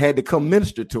the heart had to come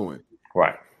minister to him.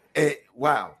 Right.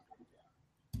 Wow.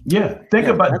 Yeah. Think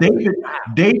about David.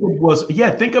 David was,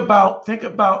 think about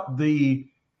the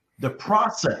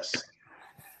process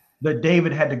that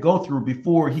David had to go through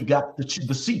before he got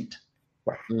the seat.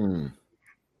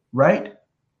 Right?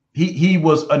 He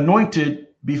was anointed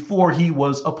before he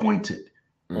was appointed.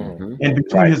 Mm-hmm. And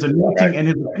between his anointing and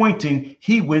his appointing,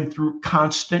 he went through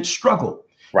constant struggle.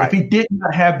 Right. If he did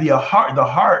not have the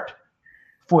heart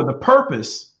for the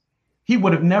purpose, he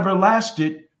would have never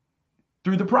lasted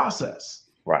through the process.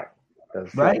 Right.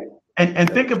 That's right. True. And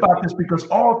think about this, because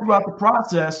all throughout the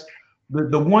process,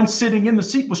 the one sitting in the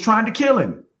seat was trying to kill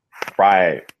him.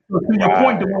 Right. So to your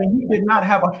point, Dwayne,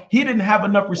 he didn't have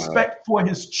enough respect for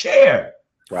his chair.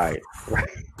 Right. Right.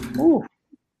 Ooh.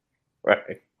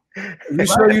 Right. You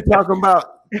sure you talking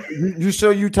about? You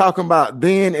sure you talking about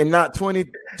then and not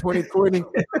 2020?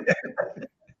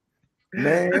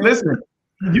 Man, listen,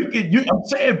 I'm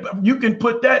saying you can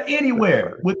put that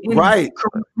anywhere with any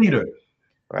current leader.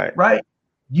 Right. Right.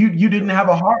 You didn't have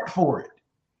a heart for it.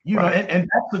 You know, and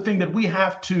that's the thing that we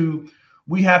have to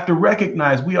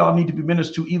recognize. We all need to be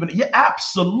ministered to.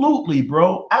 Absolutely,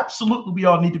 bro. Absolutely, we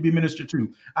all need to be ministered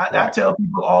to. I tell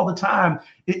people all the time,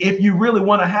 if you really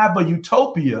want to have a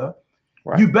utopia,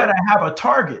 you better have a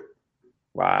target.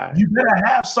 Right. You better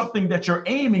have something that you're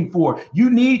aiming for. You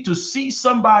need to see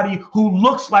somebody who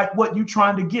looks like what you're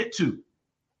trying to get to.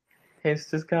 Hence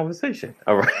this conversation.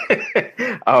 All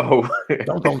right. Oh.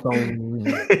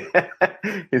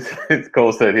 It's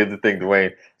Cole said, here's the thing,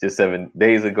 Dwayne. Just 7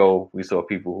 days ago, we saw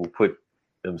people who put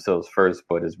themselves first,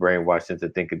 but is brainwashed into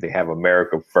thinking they have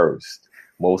America first.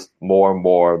 More and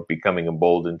more becoming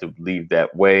emboldened to believe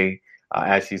that way.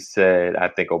 As she said, I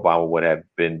think Obama would have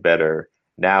been better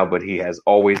now, but he has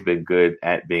always been good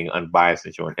at being unbiased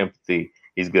and showing empathy.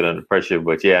 He's good under pressure,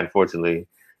 but unfortunately,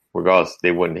 regardless,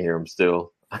 they wouldn't hear him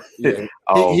still. Yeah.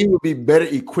 He would be better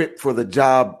equipped for the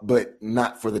job, but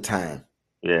not for the time.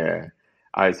 Yeah.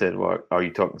 I said, well,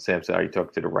 Sam said, are you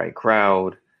talking to the right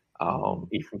crowd?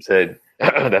 Ephraim said,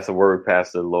 that's a word,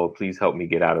 Pastor. Lord, please help me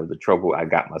get out of the trouble I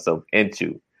got myself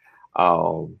into.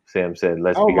 Sam said,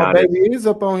 let's be honest. My baby is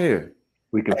up on here.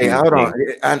 We can. Hey, hold on.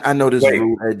 I know this is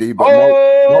rude, AD, but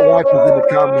my wife is in the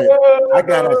comments. I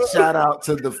got a shout out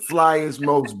to the flyest,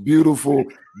 most beautiful,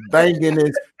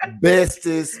 bangingest,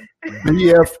 bestest,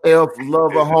 BFF,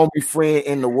 lover, homie, friend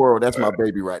in the world. That's my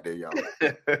baby right there, y'all.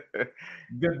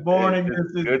 Good morning,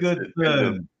 Mrs.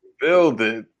 Goodson.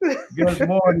 Building. Good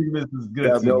morning, Mrs.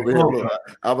 Goodson.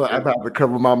 I'm about to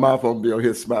cover my mouth on be on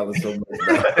here smiling so much.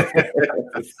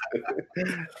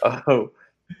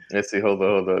 Let's see. Hold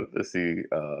on. Let's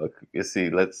see.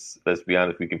 Let's be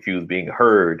honest. We confuse being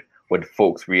heard with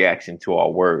folks' reaction to our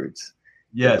words.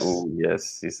 Yes. Ooh,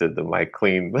 yes. He said the mic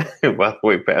clean. By the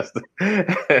way, Pastor.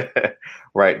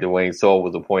 Right. Dwayne. Saul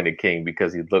was appointed king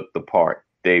because he looked the part.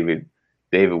 David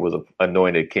was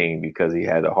anointed king because he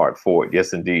had a heart for it.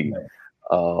 Yes, indeed.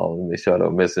 Let me shut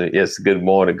up, missing. Yes. Good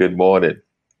morning. Good morning.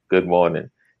 Good morning.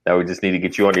 Now we just need to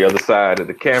get you on the other side of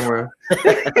the camera.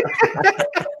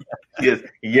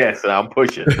 yes, I'm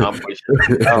pushing.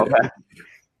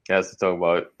 That's to talk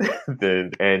about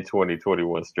the and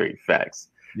 2021 straight facts.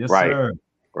 Yes, right, sir.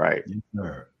 right. Yes,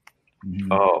 sir.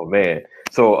 Mm-hmm. Oh man.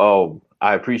 So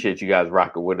I appreciate you guys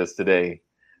rocking with us today.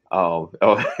 Oh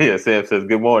yeah, Sam says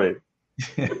good morning.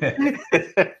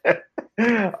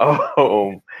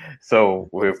 So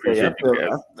we appreciate you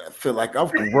guys. I feel like I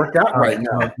can work out right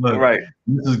now. Look, Right.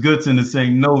 Mrs. Goodson is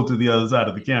saying no to the other side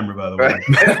of the camera, by the way.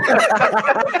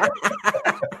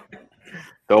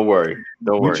 Don't worry.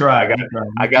 We try.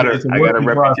 I got a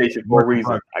reputation for a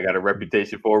reason. I got a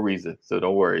reputation for a reason. So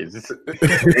don't worry. It's just,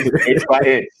 inch by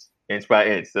inch. Inch by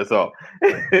inch. That's all.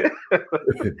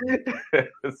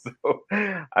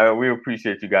 So we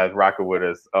appreciate you guys rocking with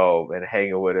us and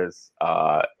hanging with us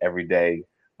every day,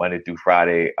 Monday through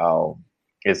Friday.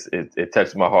 It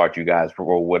touches my heart, you guys, for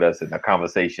roll with us in the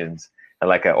conversations. And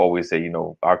like I always say,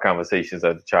 our conversations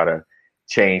are to try to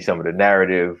change some of the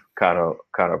narrative, kind of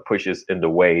push us in the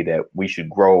way that we should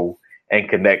grow and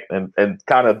connect. And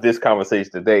kind of this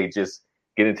conversation today, just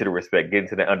get into the respect, get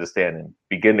into the understanding,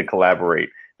 begin to collaborate.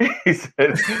 He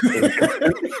said,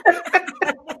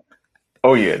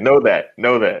 oh yeah, know that.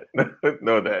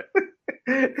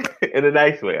 In a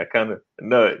nice way, I kind of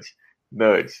nudge.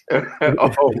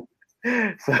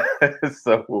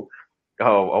 So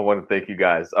I want to thank you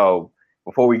guys.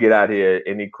 Before we get out here,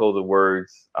 any closing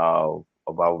words about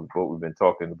what we've been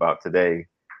talking about today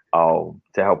to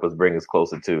help us bring us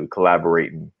closer to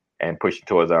collaborating and pushing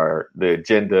towards the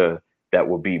agenda that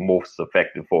will be most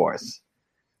effective for us?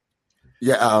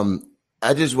 Yeah,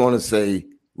 I just want to say,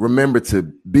 remember to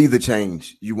be the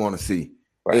change you want to see.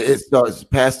 Right. It starts.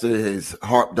 Pastor has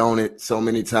harped on it so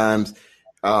many times.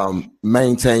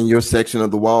 Maintain your section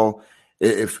of the wall.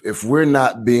 If we're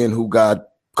not being who God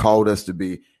called us to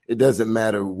be, it doesn't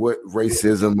matter what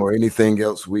racism or anything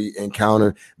else we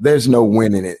encounter. There's no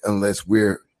win in it unless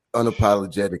we're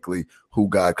unapologetically who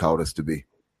God called us to be.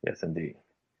 Yes, indeed.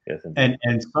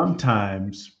 And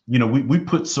sometimes, we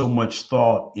put so much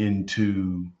thought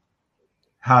into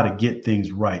how to get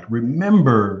things right.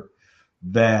 Remember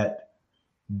that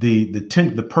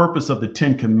the purpose of the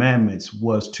 10 Commandments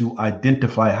was to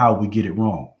identify how we get it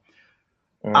wrong.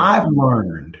 I've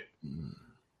learned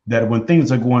that when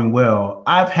things are going well,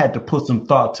 I've had to put some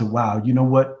thought to, wow, you know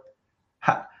what?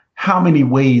 How many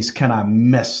ways can I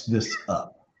mess this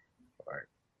up?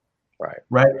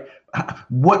 Right.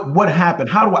 What happened?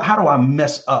 How do I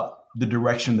mess up the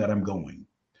direction that I'm going?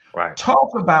 Right.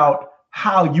 Talk about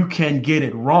how you can get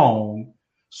it wrong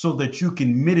so that you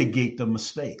can mitigate the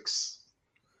mistakes.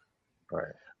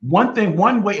 Right.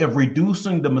 One way of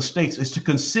reducing the mistakes is to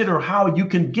consider how you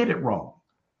can get it wrong.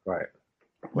 Right.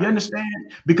 You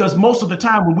understand? Because most of the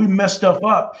time when we mess stuff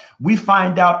up, we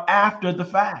find out after the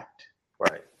fact.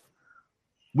 Right.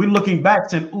 We're looking back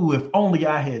saying, ooh, if only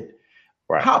I had.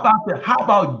 Right. How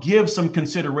about give some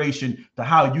consideration to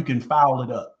how you can foul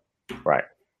it up? Right.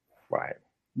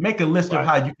 Make a list of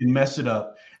how you can mess it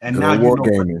up. And good now you know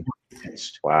gaming.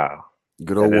 Wow.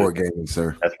 Good old war gaming,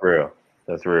 sir. That's real.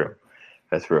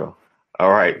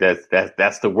 All right.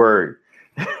 That's the word.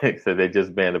 So they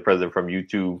just banned the president from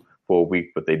YouTube for a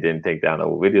week, but they didn't take down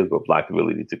all videos, but blocked the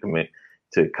ability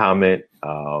to comment.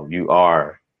 You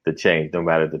are the change, no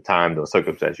matter the time, the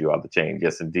circumstance, you are the change.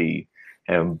 Yes, indeed.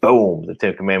 And boom, the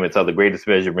 10 Commandments are the greatest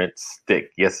measurement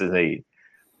stick. Yes, indeed.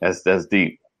 That's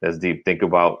deep. That's deep. Think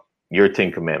about your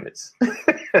 10 Commandments.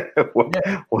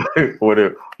 what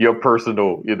are your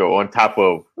personal, on top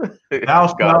of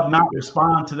thou shalt not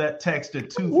respond to that text at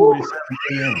 2:47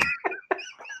 a.m.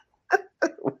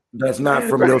 That's not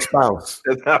from your spouse.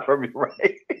 That's not from you,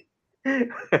 right?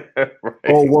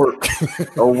 Or work.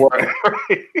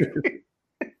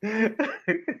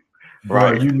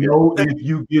 Right. If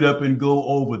you get up and go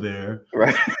over there,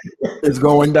 right, it's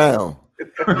going down.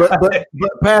 But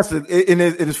Pastor, it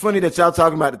is funny that y'all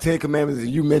talking about the 10 Commandments and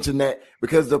you mentioned that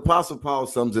because the Apostle Paul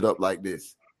sums it up like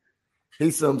this. He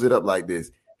sums it up like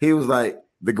this. He was like,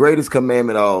 the greatest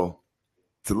commandment all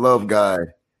to love God.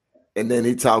 And then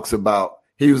he talks about,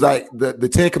 he was like, the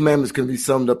 10 Commandments can be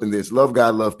summed up in this: love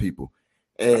God, love people.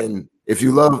 And if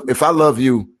I love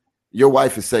you, your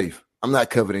wife is safe. I'm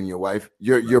not coveting your wife.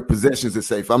 Your possessions are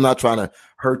safe. I'm not trying to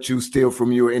hurt you, steal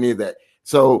from you, or any of that.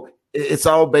 So it's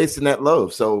all based in that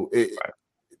love. So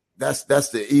that's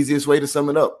the easiest way to sum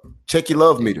it up. Check your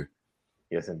love meter.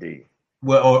 Yes, indeed.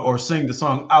 Well, or sing the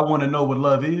song, I Want to Know What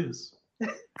Love Is.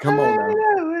 Come on now.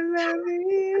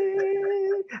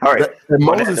 All right.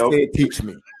 Moses said, teach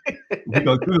me. We're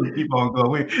going to keep on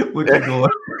going. We'll keep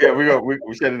going. Yeah, we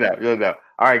shut it out.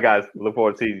 All right, guys. Look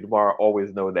forward to seeing you tomorrow.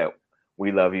 Always know that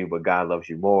we love you, but God loves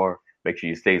you more. Make sure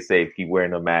you stay safe. Keep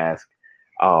wearing a mask.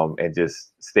 and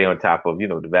just stay on top of,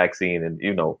 the vaccine. And,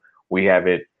 we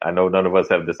haven't, I know none of us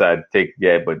have decided to take it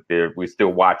yet, but we're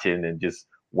still watching and just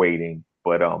waiting.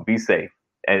 But be safe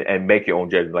and make your own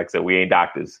judgment. Like I said, we ain't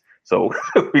doctors. So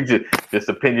we just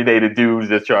opinionated dudes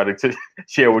just trying to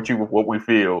share with you what we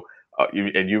feel,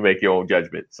 and you make your own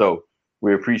judgment. So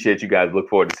we appreciate you guys. Look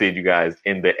forward to seeing you guys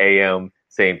in the AM,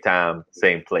 same time,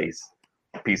 same place.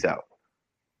 Peace out.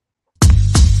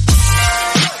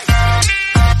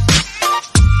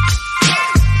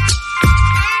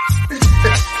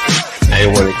 I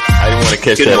didn't want to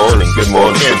catch that. Morning. Good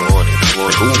morning.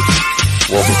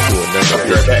 Welcome to another.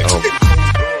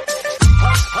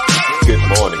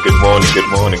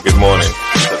 Good morning.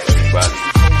 Everybody.